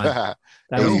was mine.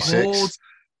 That was mine.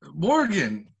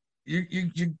 Morgan,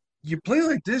 you play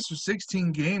like this for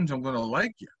 16 games, I'm going to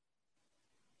like you.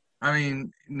 I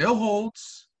mean, no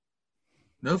holds,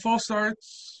 no false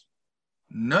starts,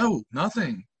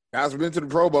 nothing. Guys have been to the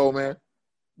Pro Bowl, man.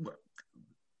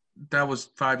 That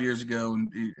was 5 years ago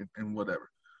and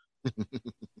whatever.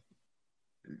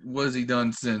 What has he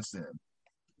done since then?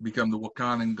 Become the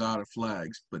Wakandan god of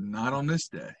flags, but not on this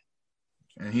day.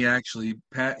 And he actually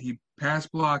pass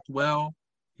blocked well.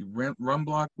 He run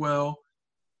blocked well.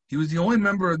 He was the only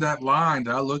member of that line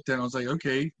that I looked at and I was like,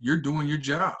 okay, you're doing your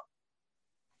job.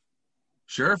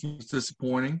 Sheriff was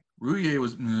disappointing. Rouillet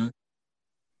was and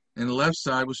the left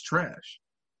side was trash.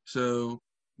 So,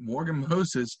 Morgan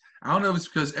Moses, I don't know if it's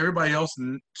because everybody else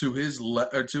to his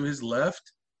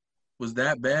left was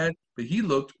that bad, but he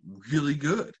looked really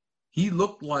good. He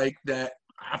looked like that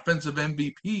offensive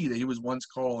MVP that he was once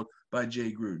called by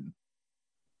Jay Gruden.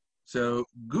 So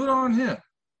good on him.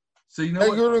 So you know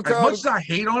what? As much as I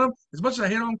hate on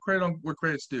him, credit on where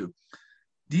credit's due.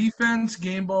 Defense,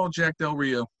 game ball, Jack Del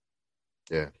Rio.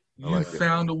 Yeah. You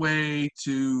found a way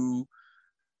to,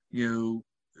 to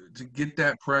get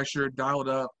that pressure dialed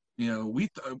up. We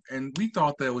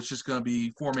thought that it was just going to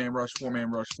be four-man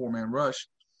rush.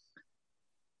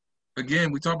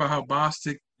 Again, we talk about how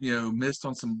Bostic, missed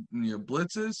on some,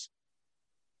 blitzes,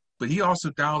 but he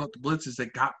also dialed up the blitzes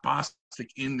that got Bostic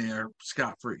in there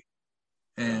scot-free.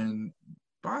 And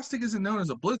Bostic isn't known as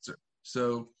a blitzer.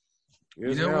 So,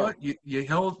 what? You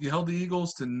held the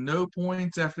Eagles to no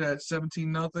points after that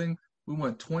 17-0. We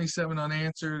went 27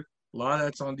 unanswered. A lot of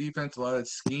that's on defense. A lot of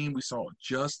that's scheme. We saw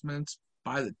adjustments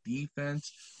by the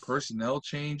defense, personnel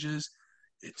changes.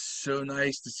 It's so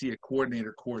nice to see a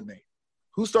coordinator coordinate.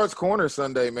 Who starts corner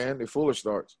Sunday, man? If Fuller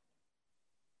starts.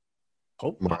 I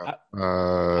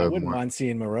wouldn't mind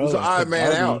seeing Moreau. Who's the odd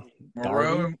man out?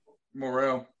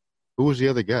 Moreau. Who was the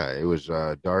other guy? It was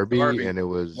Darby, and it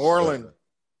was Moreland.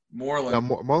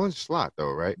 Moreland's slot,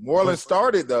 though, right? Moreland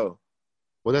started, though.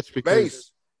 Well, that's because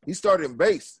base. He started in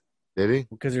base. Did he?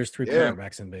 Because there's three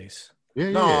quarterbacks in base.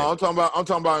 Yeah, no, I'm talking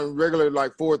about in regular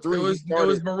 4-3. It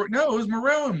was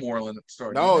Moreau and Moreland that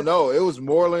started. No, it was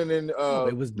Moreland and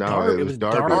it was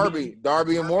Darby.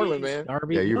 Darby and Moreland, man.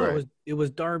 Darby. Yeah, you're right. It was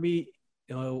Darby.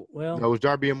 No, it was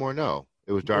Darby and Moreau.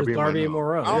 It was Darby and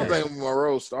Moreau. I don't think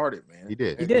Moreau started, man. He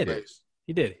did.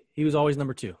 He did. He was always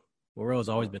number 2. Moreau's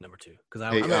always been number 2. Because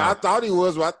I thought he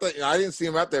was, but I didn't see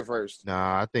him out there first.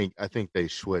 Nah, I think they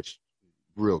switched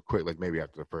real quick, like maybe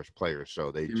after the first play or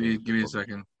so. They give me a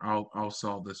second. I'll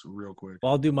solve this real quick.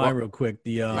 Well, I'll do mine real quick.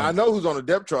 I know who's on the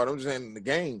depth chart. I'm just saying the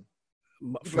game.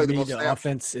 For me, the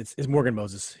offense, it's Morgan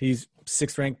Moses. He's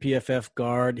 6th ranked PFF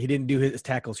guard. He didn't do his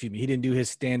tackle. He didn't do his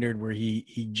standard where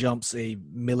he jumps a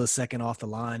millisecond off the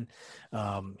line.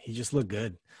 He just looked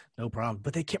good, no problem.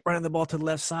 But they kept running the ball to the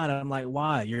left side. I'm like,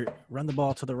 why? You're run the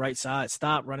ball to the right side.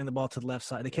 Stop running the ball to the left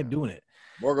side. They kept doing it.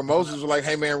 Morgan Moses was like,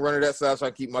 "Hey man, run it that side so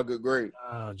I keep my good grade."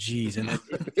 Oh, geez. And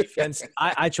defense,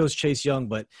 I chose Chase Young,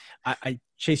 but I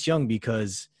Chase Young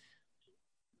because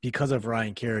of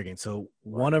Ryan Kerrigan. So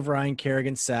one of Ryan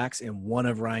Kerrigan's sacks and one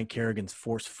of Ryan Kerrigan's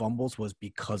forced fumbles was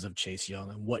because of Chase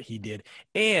Young and what he did.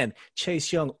 And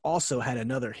Chase Young also had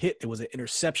another hit. It was an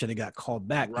interception that got called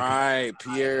back. Right,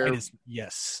 Pierre.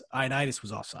 Ioannidis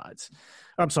was offsides.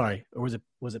 I'm sorry, or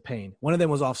was it Payne? One of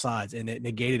them was offsides, and it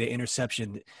negated an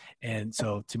interception. And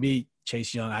so, to me,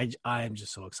 Chase Young, I am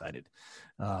just so excited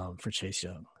for Chase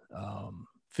Young.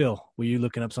 Phil, were you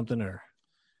looking up something or?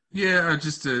 Yeah,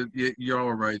 y'all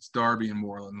are right. It's Darby and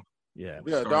Moreland. Yeah,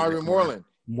 Darby and Moreland.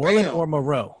 Moreland or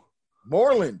Moreau?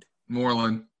 Moreland.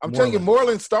 I'm telling you,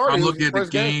 Moreland started. I'm looking at the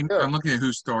game. Yeah. I'm looking at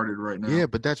who started right now. Yeah,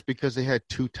 but that's because they had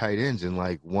 2 tight ends and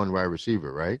like 1 wide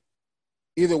receiver, right?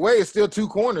 Either way, it's still 2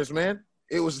 corners, man.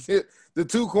 It was the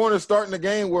 2 corners starting the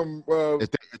game were if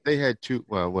they had 2,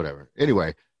 well, whatever.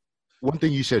 Anyway, one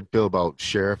thing you said, Bill, about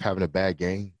Sheriff having a bad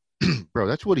game, bro,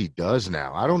 that's what he does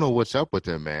now. I don't know what's up with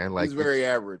him, man. Like, he's very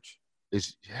average.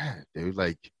 Dude.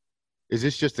 Like, is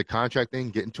this just the contract thing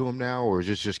getting to him now, or is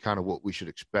this just kind of what we should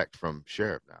expect from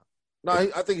Sheriff now? No,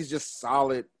 I think he's just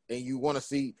solid, and you want to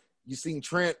see. You've seen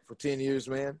Trent for 10 years,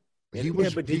 man.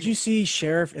 But did you see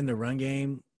Sheriff in the run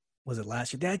game? Was it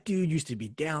last year? That dude used to be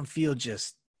downfield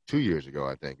just 2 years ago,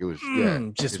 I think. It was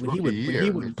just when he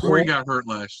would before he got hurt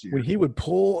last year. When he would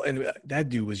pull, and that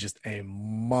dude was just a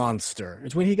monster.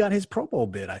 It's when he got his Pro Bowl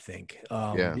bid, I think.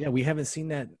 We haven't seen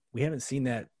that. We haven't seen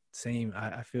that same.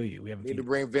 I feel you. We haven't need to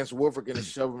bring Vince Wilfork and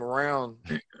shove him around.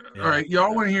 All right,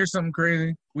 y'all want to hear something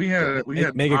crazy? We had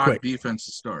odd defense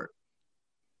to start.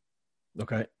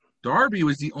 Okay. Darby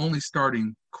was the only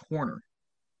starting corner.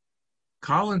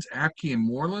 Collins, Apke, and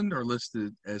Moreland are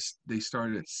listed as they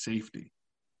started at safety.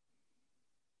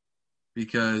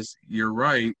 Because you're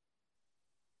right,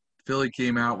 Philly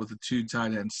came out with a 2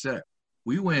 tight end set.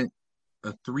 We went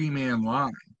a 3-man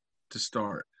line to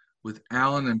start with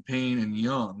Allen and Payne and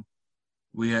Young.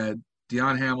 We had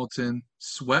Deion Hamilton.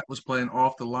 Sweat was playing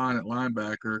off the line at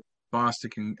linebacker,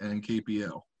 Bostic and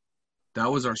KPL. That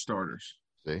was our starters.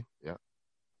 See? Yeah.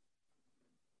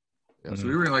 So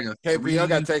we were in like a KPL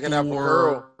got taken out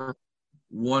for Earl.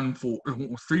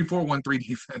 3-4-1-3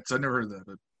 defense. I never heard of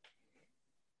that.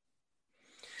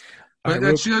 But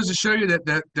that shows to show you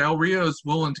that Del Rio is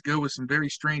willing to go with some very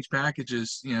strange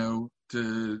packages,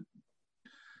 to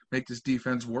make this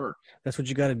defense work. That's what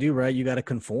you got to do, right? You got to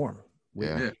conform.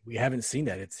 We haven't seen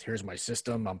that. It's here's my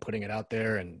system. I'm putting it out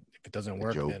there, and if it doesn't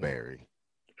work, Joe Barry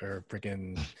or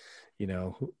freaking,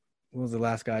 what was the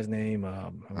last guy's name?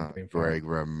 Greg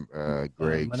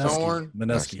Manusky.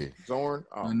 Zorn.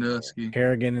 Manusky.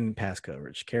 Kerrigan and pass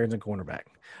coverage. Kerrigan's and cornerback.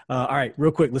 All right,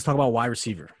 real quick. Let's talk about wide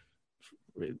receiver.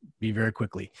 Be very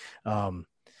quickly.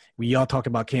 We all talked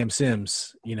about Cam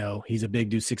Sims. He's a big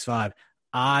dude, 6'5".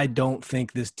 I don't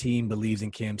think this team believes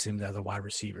in Cam Sims as a wide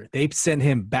receiver. They've sent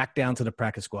him back down to the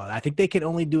practice squad. I think they can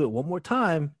only do it one more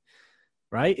time,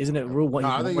 right? Isn't it rule one,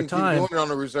 I think more time? Keep going on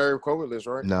the reserve COVID list,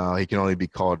 right? No, he can only be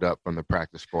called up from the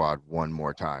practice squad one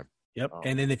more time. Yep.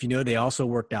 And then if they also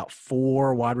worked out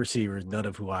 4 wide receivers, none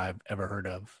of who I've ever heard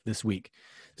of this week.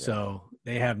 Yeah. So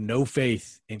they have no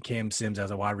faith in Cam Sims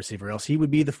as a wide receiver, else he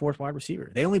would be the 4th wide receiver.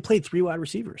 They only played 3 wide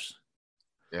receivers.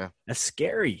 Yeah. That's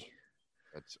scary.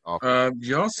 That's awful. Did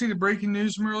y'all see the breaking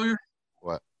news from earlier?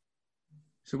 What?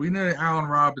 So we know that Allen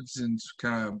Robinson's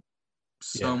kind of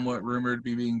somewhat rumored to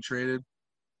be being traded.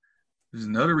 There's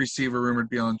another receiver rumored to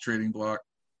be on the trading block.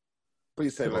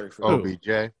 Please say Larry Fitzgerald. OBJ.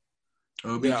 Yeah,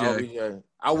 OBJ.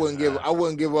 I wouldn't give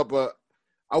up a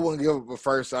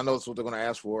first. I know it's what they're going to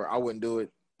ask for. I wouldn't do it.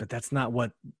 But that's not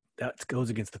what that goes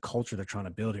against the culture they're trying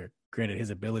to build here. Granted, his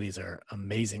abilities are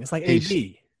amazing. It's like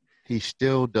AB. He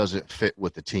still doesn't fit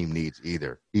what the team needs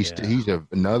either. He's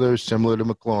another similar to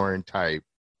McLaurin type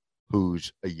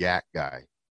who's a yak guy.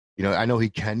 I know he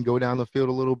can go down the field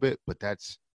a little bit, but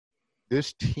that's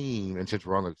this team. And since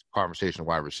we're on the conversation of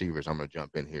wide receivers, I'm going to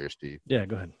jump in here, Steve. Yeah,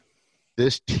 go ahead.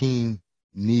 This team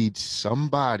needs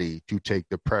somebody to take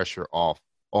the pressure off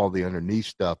all the underneath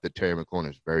stuff that Terry McLaurin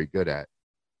is very good at.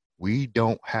 We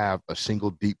don't have a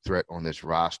single deep threat on this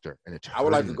roster, and I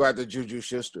would like to go after Juju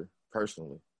Schuster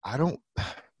personally.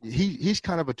 He's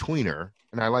kind of a tweener,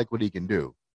 and I like what he can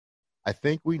do. I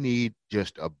think we need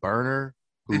just a burner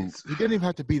he didn't even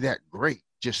have to be that great.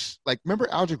 Just like, remember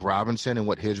Aldrick Robinson and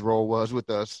what his role was with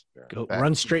us?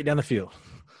 Run straight down the field.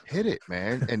 Hit it,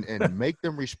 man, and make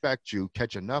them respect you,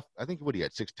 catch enough. I think he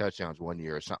had 6 touchdowns one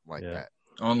year or something like that.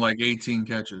 On like 18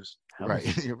 catches.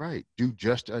 Right, you're right. Do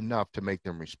just enough to make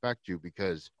them respect you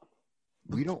because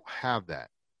we don't have that.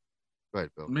 Go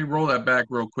ahead, Bill. Let me roll that back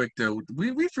real quick, though.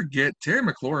 We forget Terry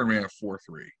McLaurin ran a 4.3.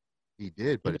 He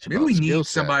did, but it's maybe we need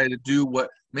somebody to do what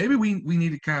 – maybe we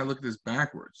need to kind of look at this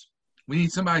backwards. We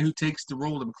need somebody who takes the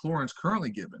role that McLaurin's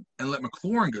currently given and let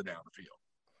McLaurin go down the field.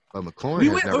 But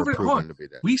McLaurin has never proven to be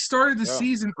that. We started the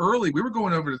season early. We were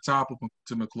going over the top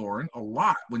to McLaurin a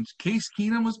lot when Case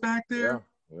Keenum was back there.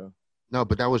 Yeah. No,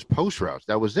 but that was post routes.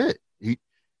 That was it.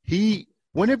 He.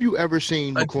 When have you ever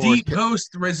seen a McLaurin deep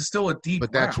post? Is still a deep.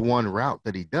 But that's one route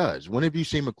that he does. When have you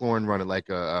seen McLaurin running like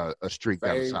a streak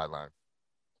down the sideline?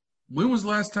 When was the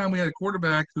last time we had a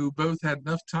quarterback who both had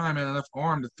enough time and enough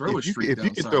arm to throw a streak down the sideline?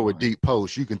 If you can throw a deep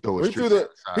post, you can throw a streak.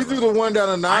 He threw the one down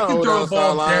the 9. I can throw a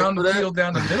ball down the field,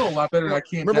 down the middle a lot better than I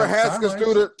can. Remember Haskins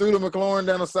threw the McLaurin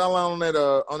down the sideline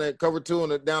on that cover 2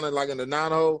 and down in the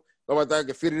 9 hole. Nobody thought I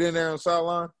could fit it in there on the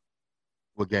sideline.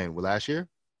 What game? Well, last year?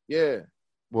 Yeah.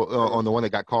 Well, on the one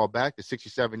that got called back, the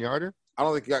 67-yarder? I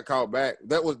don't think he got called back.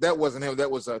 That wasn't him.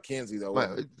 That was Kenzie, though.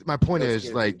 My point is,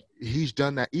 Kenzie. Like, he's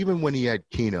done that. Even when he had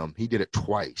Keenum, he did it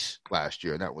twice last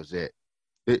year, and that was it.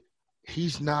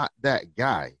 He's not that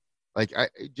guy. Like,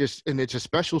 and it's a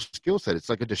special skill set. It's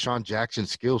like a Deshaun Jackson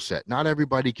skill set. Not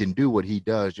everybody can do what he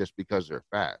does just because they're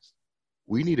fast.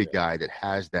 We need a guy that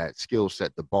has that skill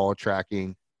set, the ball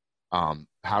tracking,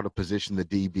 how to position the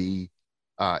DB.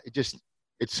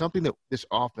 It's something that this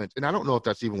offense, and I don't know if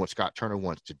that's even what Scott Turner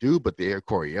wants to do, but the Air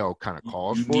Coryell kind of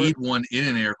calls for it. You need one in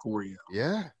an Air Coryell.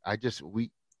 Yeah,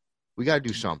 we got to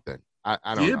do something. I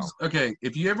don't know. Okay,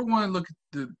 if you ever want to look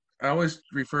at I always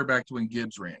refer back to when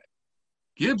Gibbs ran it.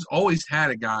 Gibbs always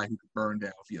had a guy who could burn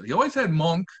downfield. He always had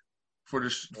Monk for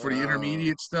the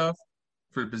intermediate stuff,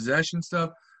 for the possession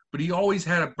stuff, but he always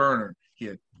had a burner. He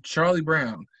had Charlie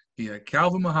Brown. He had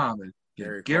Calvin Muhammad. He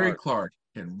had Gary Clark.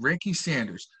 And Ricky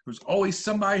Sanders, who's always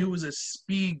somebody who was a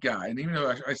speed guy. And even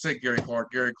though I say Gary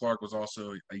Clark was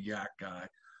also a yak guy,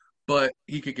 but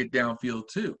he could get downfield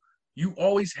too. You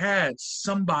always had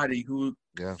somebody who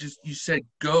just you said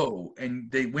go,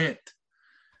 and they went.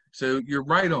 So you're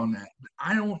right on that.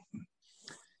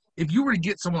 If you were to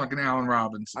get someone like an Allen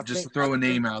Robinson, to throw a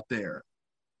name out there,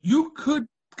 you could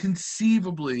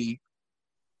conceivably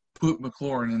put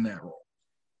McLaurin in that role.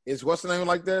 Is what's the name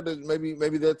like that?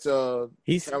 Maybe that's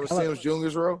Calvin Sims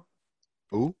Jr.'s role.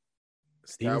 Who?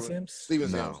 Steven Sims. Steven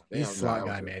Sims. He's a slot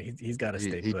guy, man. He's got to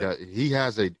stay put. He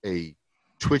has a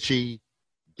twitchy,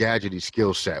 gadgety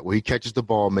skill set where he catches the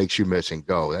ball, makes you miss, and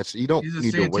go. He's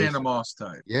a Santana Moss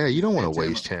type. Yeah, you don't want to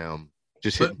waste him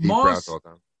just hitting deep routes all the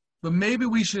time. But maybe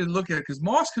we should look at it because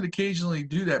Moss could occasionally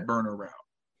do that burner route.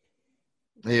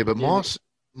 Yeah, but Moss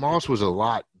was a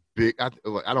lot big. I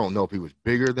don't know if he was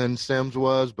bigger than Sims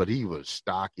was, but he was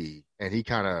stocky, and he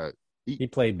kind of he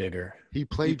played bigger. He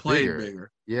played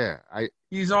bigger. Yeah,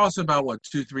 he's also about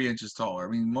 2-3 inches taller.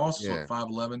 I mean, Moss is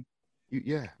 5'11".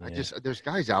 There's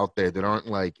guys out there that aren't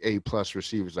like A+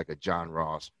 receivers like a John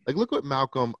Ross. Like, look what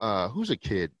Malcolm, who's a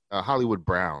kid, Hollywood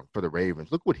Brown for the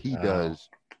Ravens. Look what he does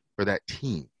for that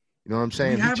team. You know what I'm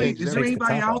saying? Is there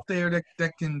anybody out there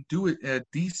that can do it at a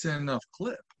decent enough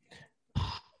clip?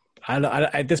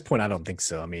 At this point, I don't think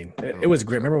so. I mean, it was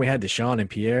great. Remember we had Deshaun and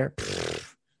Pierre?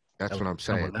 That's what I'm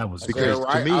saying. That was because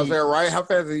to me, I was there right. How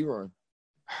fast did he run?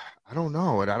 I don't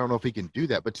know, and I don't know if he can do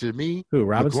that. But to me, who,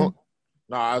 Robinson?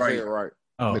 No, Isaiah Wright.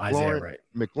 Oh, Isaiah Wright.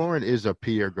 McLaurin is a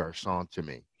Pierre Garçon to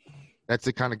me. That's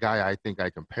the kind of guy I think I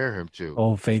compare him to.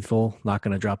 Oh, faithful, not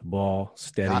going to drop the ball,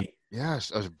 steady.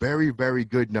 Yes, a very, very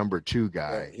good number 2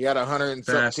 guy. Yeah, he had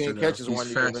 117 catches one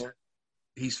year.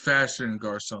 He's faster than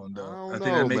Garçon, though. I think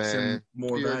that makes him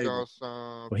more valuable.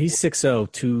 Well, he's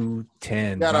 6'0",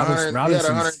 210. He had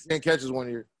 110 catches one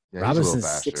year. Yeah, Robinson's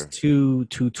 6'2",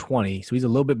 220. So he's a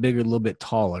little bit bigger, a little bit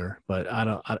taller. But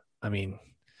I mean,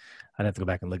 I'd have to go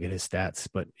back and look at his stats.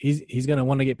 But he's going to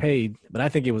want to get paid. But I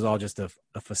think it was all just a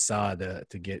facade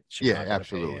to get Chicago. Yeah,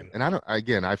 absolutely. And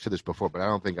I've said this before, but I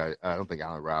don't think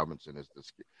Allen Robinson is the.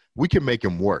 We can make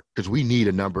him work because we need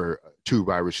a number 2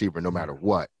 wide receiver no matter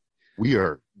what. We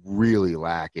are really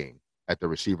lacking at the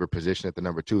receiver position at the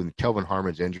number 2, and Kelvin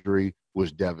Harmon's injury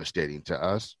was devastating to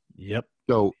us. Yep.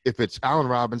 So if it's Allen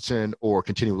Robinson or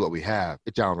continue with what we have,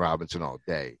 it's Allen Robinson all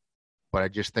day. But I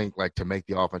just think, like, to make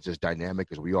the offense as dynamic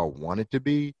as we all want it to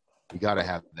be, we got to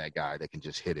have that guy that can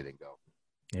just hit it and go.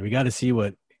 Yeah, we got to see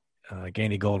what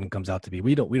Gandy Golden comes out to be.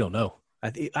 We don't know.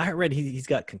 I read he's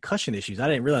got concussion issues. I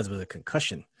didn't realize it was a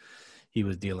concussion he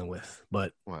was dealing with.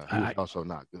 But he was also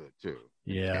not good too.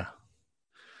 Yeah.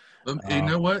 You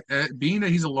know what? Being that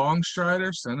he's a long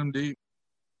strider, send him deep.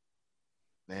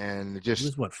 Man, he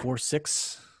was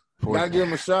 4'6". You gotta give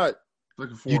him a shot. Like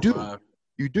a 4 or 5.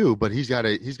 You do, but he's got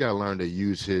to learn to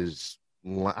use his.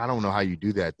 I don't know how you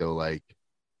do that though. Like,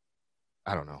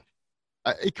 I don't know.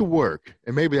 It could work,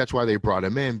 and maybe that's why they brought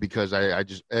him in because I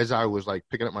just as I was like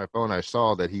picking up my phone, I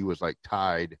saw that he was like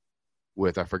tied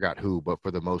with I forgot who, but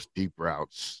for the most deep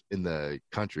routes in the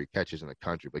country, catches in the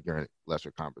country, but you're in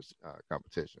lesser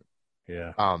competition.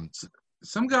 Yeah.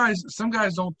 Some guys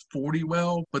don't 40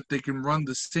 well, but they can run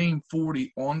the same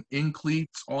 40 in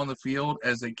cleats on the field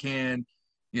as they can,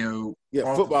 off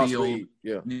football the field. Speed.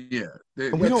 Yeah.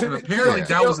 Apparently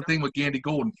that was the thing with Gandy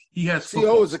Golden. He has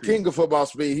CO is a king of football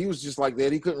speed. He was just like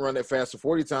that. He couldn't run that fast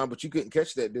 40 times, but you couldn't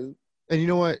catch that dude. And you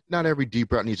know what? Not every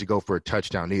deep route needs to go for a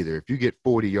touchdown either. If you get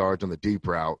 40 yards on the deep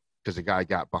route because the guy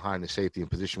got behind the safety in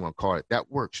position one caught it,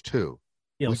 that works too.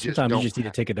 Yeah, sometimes you just need to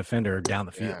take a defender down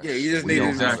the field. Yeah, you just need to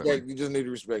respect. You just need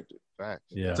to respect it. Facts.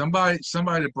 Yeah. Somebody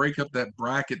to break up that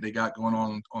bracket they got going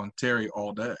on Terry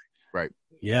all day. Right.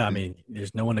 Yeah, I mean,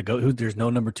 there's no one to go. There's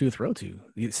no number 2 to throw to.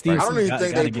 I don't even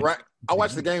think I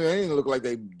watched the game and it didn't look like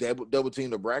they double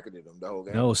teamed or bracketed him the whole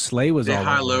game. No, Slay was. They all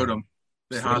high load him.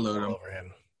 Over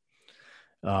him.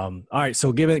 All right,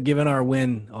 so given our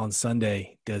win on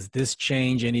Sunday, does this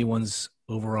change anyone's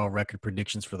overall record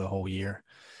predictions for the whole year?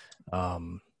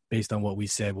 Based on what we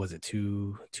said, was it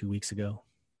two weeks ago?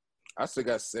 I still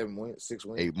got 6 wins.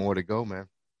 8 more to go, man.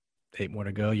 8 more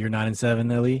to go. You're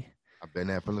 9-7, Ellie. I've been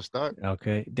there from the start.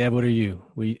 Okay, Deb, what are you?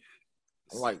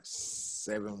 I'm like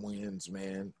 7 wins,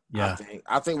 man. Yeah,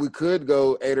 I think we could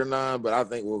go 8 or 9, but I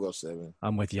think we'll go 7.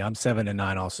 I'm with you. I'm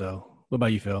 7-9 also. What about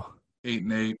you, Phil?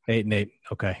 8-8. 8-8.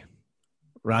 Okay.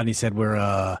 Rodney said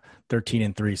we're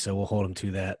 13-3, so we'll hold him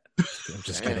to that. I'm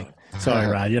just kidding. Sorry,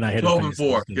 Rod. You're not here.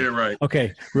 12-4. Get it right.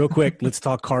 Okay, real quick. Let's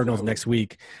talk Cardinals next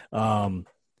week. It's going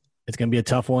to be a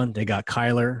tough one. They got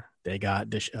Kyler. They got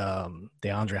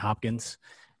DeAndre Hopkins.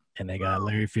 And they got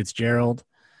Larry Fitzgerald.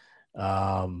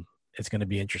 It's going to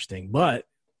be interesting. But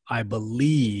I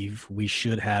believe we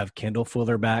should have Kendall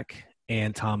Fuller back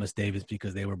and Thomas Davis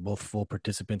because they were both full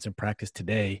participants in practice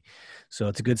today. So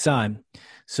it's a good sign.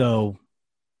 So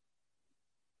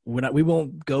we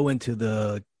won't go into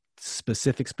the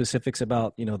specifics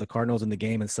about, the Cardinals in the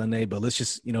game and Sunday, but let's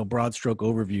just, broad stroke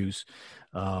overviews.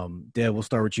 Deb, we'll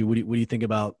start with you. What do you think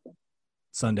about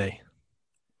Sunday?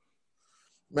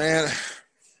 Man,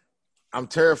 I'm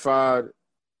terrified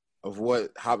of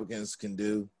what Hopkins can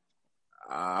do.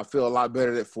 I feel a lot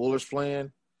better that Fuller's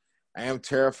playing. I am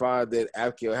terrified that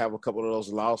Apke will have a couple of those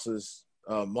losses,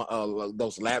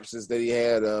 those lapses that he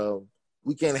had.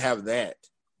 We can't have that.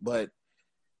 But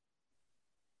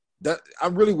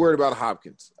I'm really worried about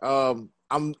Hopkins.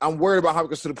 I'm worried about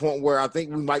Hopkins to the point where I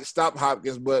think we might stop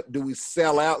Hopkins, but do we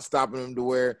sell out stopping him to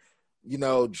where,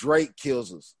 Drake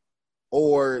kills us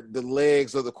or the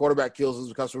legs of the quarterback kills us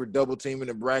because we're double teaming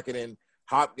and bracketing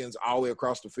Hopkins all the way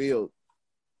across the field?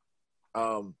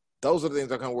 Those are the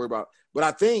things I kind of worry about. But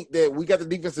I think that we got the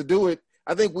defense to do it.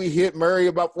 I think we hit Murray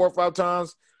about 4 or 5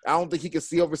 times. I don't think he can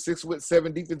see over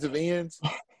 6'7" defensive ends.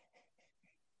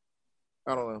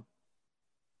 I don't know.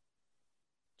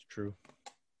 It's true.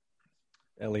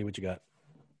 Ellie, what you got?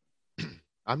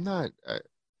 I'm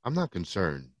not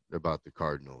concerned about the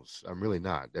Cardinals. I'm really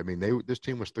not. I mean, this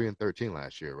team was 3-13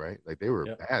 last year, right? Like, they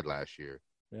were bad last year.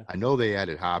 Yeah. I know they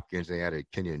added Hopkins, they added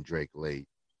Kenyon Drake late.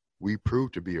 We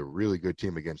proved to be a really good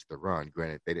team against the run.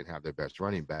 Granted, they didn't have their best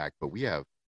running back, but we have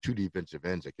 2 defensive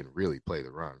ends that can really play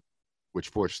the run, which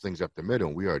forces things up the middle,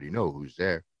 and we already know who's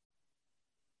there.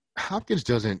 Hopkins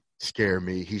doesn't scare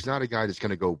me. He's not a guy that's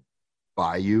going to go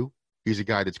by you. He's a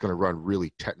guy that's going to run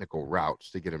really technical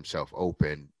routes to get himself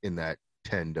open in that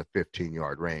 10 to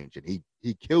 15-yard range, and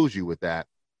he kills you with that,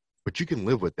 but you can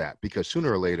live with that because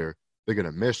sooner or later they're going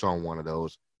to miss on one of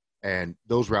those, and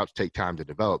those routes take time to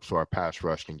develop so our pass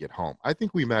rush can get home. I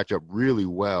think we match up really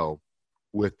well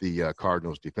with the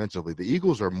Cardinals defensively. The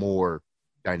Eagles are more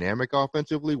dynamic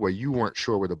offensively where you weren't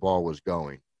sure where the ball was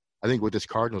going. I think with this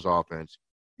Cardinals offense,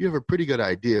 you have a pretty good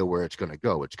idea where it's going to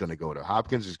go. It's going to go to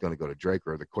Hopkins, it's going to go to Drake,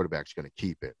 or the quarterback's going to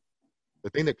keep it.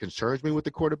 The thing that concerns me with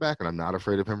the quarterback, and I'm not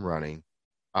afraid of him running,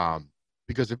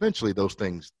 because eventually those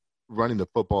things, running the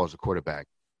football as a quarterback,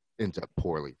 ends up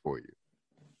poorly for you.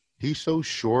 He's so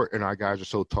short and our guys are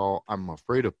so tall, I'm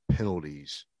afraid of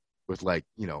penalties with,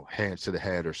 hands to the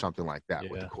head or something like that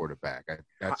with the quarterback.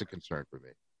 That's a concern for me.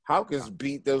 Hopkins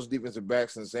beat those defensive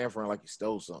backs in San Fran like he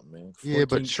stole something, man. 14, yeah,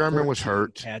 but Sherman was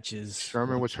hurt. Catches.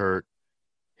 Sherman was hurt.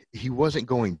 He wasn't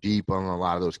going deep on a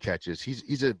lot of those catches.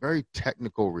 He's a very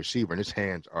technical receiver, and his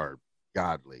hands are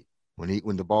godly.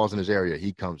 When the ball's in his area,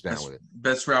 he comes down with it.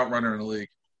 Best route runner in the league.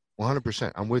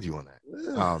 100%. I'm with you on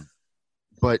that.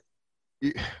 But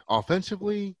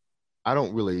offensively, I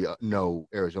don't really know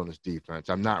Arizona's defense.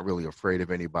 I'm not really afraid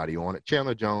of anybody on it.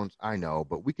 Chandler Jones, I know,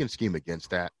 but we can scheme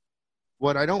against that.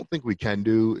 What I don't think we can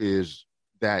do is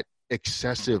that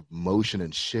excessive motion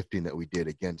and shifting that we did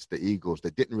against the Eagles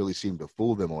that didn't really seem to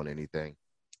fool them on anything.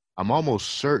 I'm almost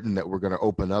certain that we're going to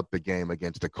open up the game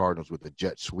against the Cardinals with a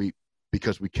jet sweep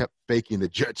because we kept faking the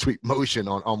jet sweep motion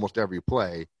on almost every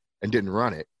play and didn't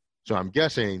run it. So I'm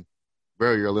guessing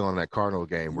very early on in that Cardinal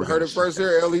game, we heard it first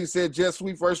here. Ellie said jet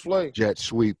sweep first play. Jet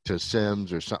sweep to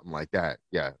Sims or something like that.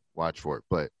 Yeah, watch for it.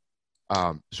 But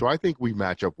so I think we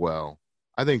match up well.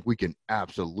 I think we can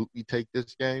absolutely take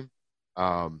this game.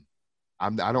 I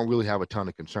don't really have a ton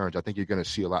of concerns. I think you're going to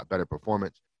see a lot better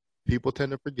performance. People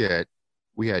tend to forget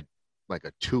we had like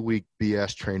a 2-week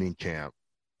BS training camp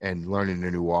and learning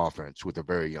a new offense with a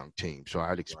very young team. So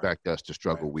I'd expect us to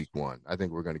struggle week 1. I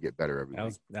think we're going to get better every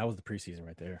week. That was the preseason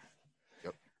right there.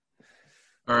 Yep.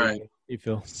 All right. You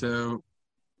feel? So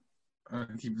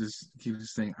keep this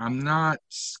thing. I'm not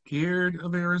scared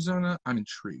of Arizona. I'm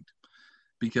intrigued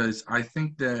because I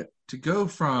think that to go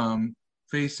from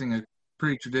facing a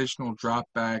pretty traditional drop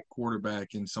back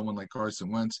quarterback in someone like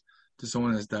Carson Wentz to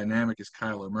someone as dynamic as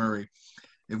Kyler Murray,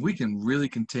 if we can really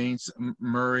contain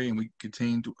Murray and we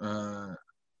contain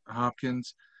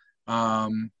Hopkins,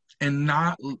 and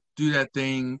not do that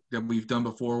thing that we've done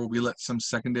before where we let some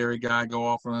secondary guy go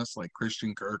off on us like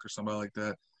Christian Kirk or somebody like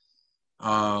that.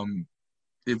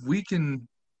 If we can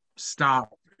stop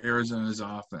Arizona's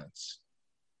offense,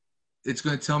 it's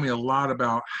going to tell me a lot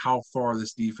about how far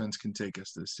this defense can take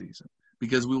us this season,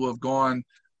 because we will have gone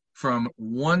from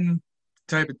one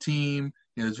type of team,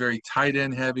 it's very tight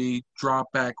end heavy, drop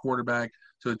back quarterback,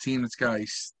 to a team that's got a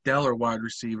stellar wide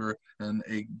receiver and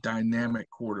a dynamic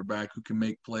quarterback who can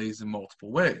make plays in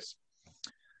multiple ways.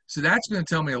 So that's going to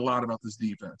tell me a lot about this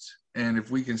defense. And if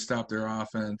we can stop their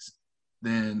offense,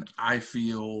 then I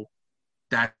feel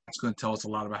that's going to tell us a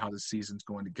lot about how the season's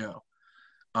going to go.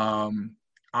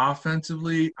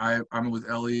 Offensively, I'm with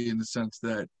Ellie in the sense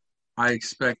that I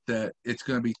expect that it's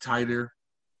going to be tighter.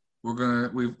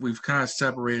 We've kind of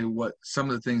separated what some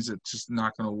of the things that's just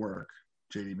not going to work.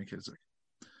 J.D. McKissic.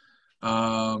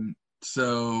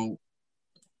 So,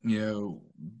 do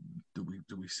we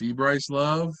see Bryce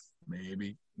Love?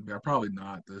 Maybe. Probably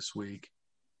not this week.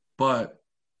 But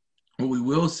what we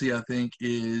will see, I think,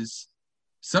 is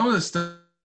some of the stuff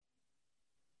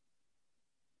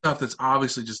that's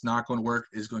obviously just not going to work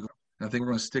is going to go. And I think we're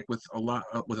going to stick with a lot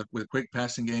with a quick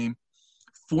passing game,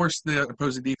 force the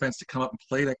opposing defense to come up and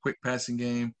play that quick passing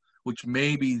game, which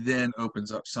maybe then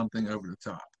opens up something over the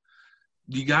top.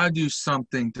 you got to do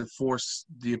something to force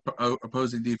the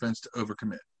opposing defense to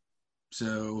overcommit.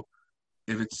 So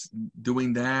if it's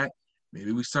doing that,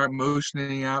 maybe we start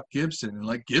motioning out Gibson and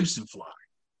let Gibson fly.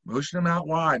 Motion him out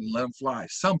wide and let him fly.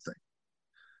 Something.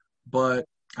 But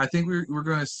I think we're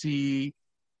going to see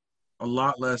a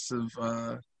lot less of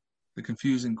the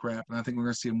confusing crap, and I think we're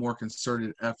going to see a more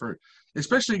concerted effort,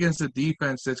 especially against a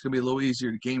defense that's going to be a little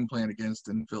easier to game plan against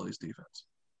than Philly's defense.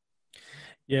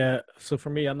 Yeah, so for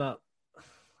me,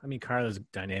 Kyler's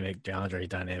dynamic, DeAndre's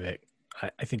dynamic.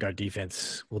 I think our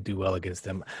defense will do well against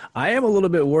them. I am a little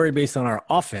bit worried based on our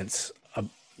offense.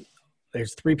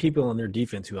 There's 3 people on their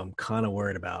defense who I'm kind of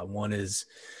worried about. One is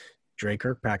Dre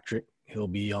Kirkpatrick. He'll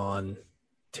be on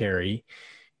Terry.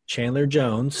 Chandler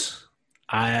Jones.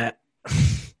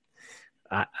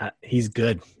 He's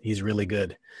good. He's really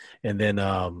good. And then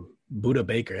Budda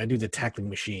Baker. That dude's a tackling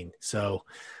machine. So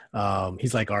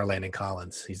he's like our Landon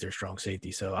Collins. He's their strong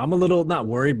safety. So I'm a little not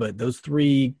worried, but those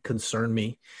 3 concern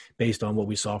me based on what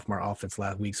we saw from our offense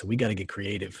last week. So we got to get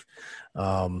creative.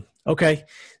 Okay.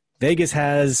 Vegas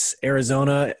has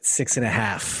Arizona at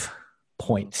 6.5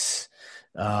 points.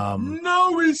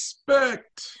 No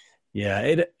respect.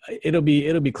 Yeah, it'll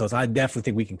be close. I definitely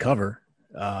think we can cover.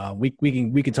 We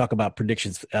can talk about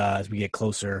predictions as we get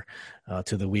closer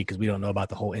to the week because we don't know about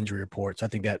the whole injury report. So I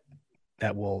think that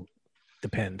will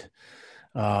depend.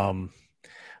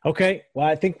 Okay, well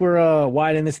I think we're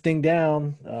winding this thing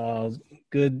down.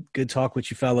 Good talk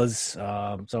with you fellas.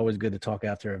 It's always good to talk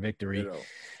after a victory.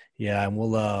 Yeah, and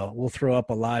we'll throw up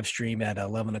a live stream at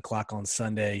 11 o'clock on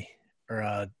Sunday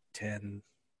or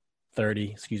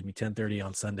 10:30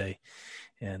 on Sunday,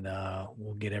 and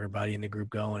we'll get everybody in the group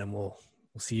going, and we'll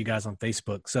see you guys on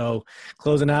Facebook. So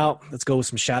closing out, let's go with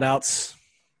some shout outs.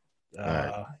 All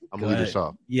right. I'm gonna lead this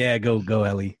off. Yeah, go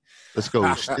Ellie. Let's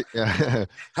go. Stanley.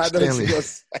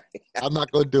 I'm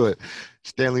not gonna do it.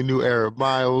 Stanley New Era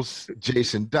Miles,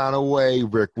 Jason Donaway,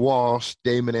 Rick Walsh,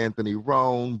 Damon Anthony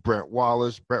Roan, Brent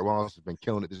Wallace. Brent Wallace has been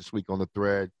killing it this week on the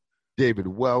thread. David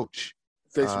Welch,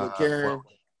 Facebook Karen.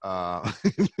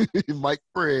 Mike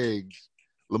Briggs,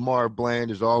 Lamar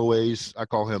Bland, as always. I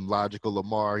call him Logical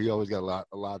Lamar. He always got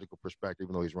a logical perspective,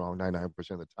 even though he's wrong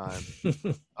 99% of the time.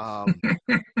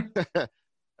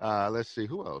 Let's see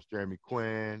who else. Jeremy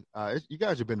Quinn. You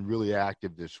guys have been really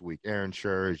active this week. Aaron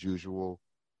Scher, as usual.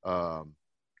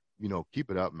 Keep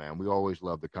it up, man. We always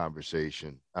love the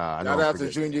conversation. Shout out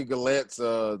to Junior Galette's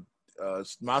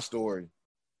My Story.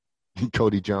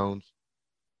 Cody Jones.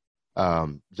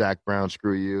 Zach Brown,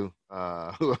 screw you.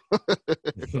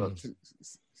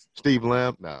 Steve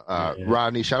Lamb. No.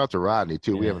 Rodney. Shout out to Rodney,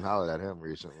 too. We haven't hollered at him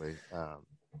recently.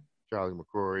 Charlie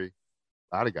McCrory.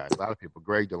 A lot of guys, a lot of people.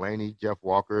 Greg Delaney, Jeff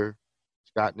Walker,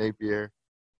 Scott Napier.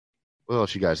 What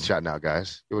else you guys shouting out,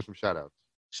 guys? Give us some shout-outs.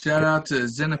 Shout out to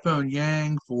Xenophone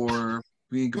Yang for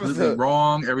being completely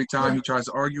wrong every time he tries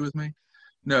to argue with me.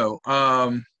 No.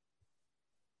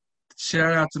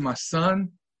 Shout out to my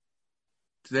son.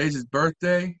 Today's his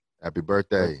birthday. Happy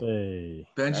birthday.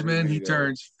 Benjamin, he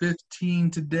turns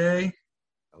 15 today.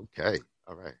 Okay.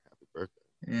 All right. Happy birthday.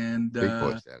 And big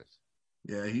boy status.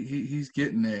 Yeah, he's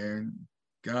getting there.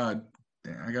 God,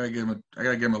 I gotta give him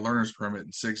a learner's permit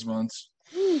in 6 months.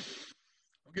 I'm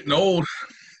getting old.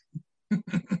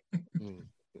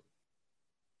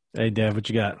 Hey, Dad, what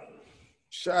you got?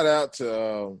 Shout out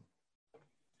to I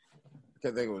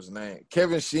can't think of his name.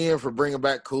 Kevin Sheehan for bringing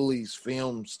back Cooley's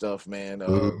film stuff, man.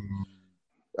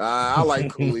 I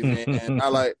like Cooley, man.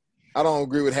 I don't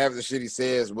agree with half the shit he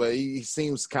says, but he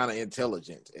seems kind of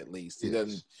intelligent, at least. He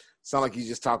doesn't sound like he's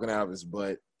just talking out of his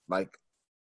butt. Like,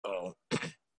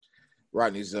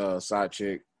 Rodney's side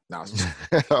chick. No, just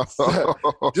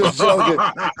joking.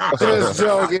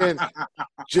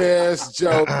 Just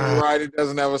joking. Rodney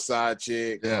doesn't have a side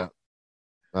chick. Yeah.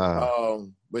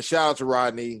 But shout out to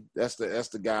Rodney. That's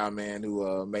the guy, man,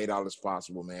 who made all this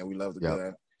possible, man. We love the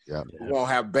guy. Yeah. We're gonna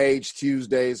have Beige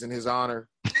Tuesdays in his honor.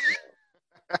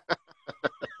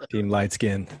 Team Light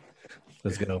Skin.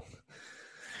 Let's go.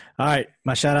 All right,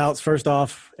 my shout outs. First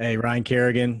off, Ryan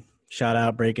Kerrigan, shout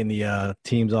out, breaking the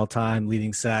team's all time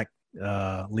leading sack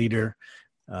leader.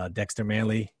 Dexter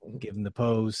Manley, give him the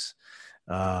pose.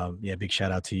 Big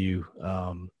shout out to you.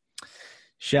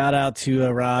 Shout out to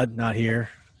Rod, not here.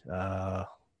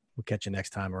 We'll catch you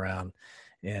next time around.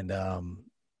 And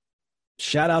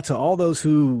shout out to all those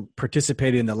who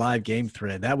participated in the live game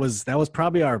thread. That was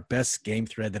probably our best game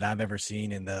thread that I've ever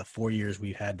seen in the 4 years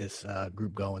we've had this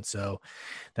group going. So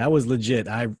that was legit.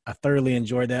 I thoroughly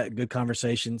enjoyed that. Good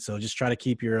conversation. So just try to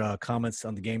keep your comments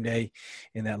on the game day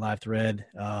in that live thread.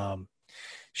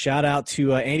 Shout out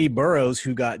to Andy Burrows,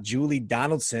 who got Julie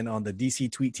Donaldson on the DC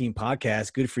Tweet Team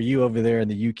podcast. Good for you over there in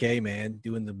the UK, man,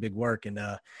 doing the big work. And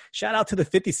shout out to the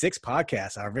 56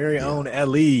 podcast, our very own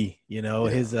Ellie,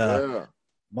 his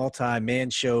multi-man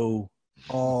show,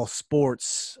 all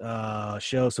sports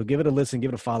show. So give it a listen,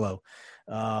 give it a follow.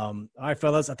 All right,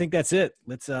 fellas, I think that's it.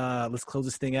 Let's close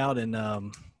this thing out,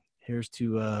 and here's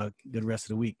to good rest of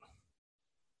the week.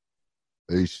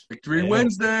 Peace. Victory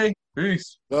Wednesday.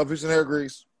 Peace. Love, peace, and hair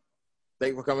grease.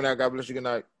 Thank you for coming out. God bless you. Good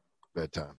night. Bedtime.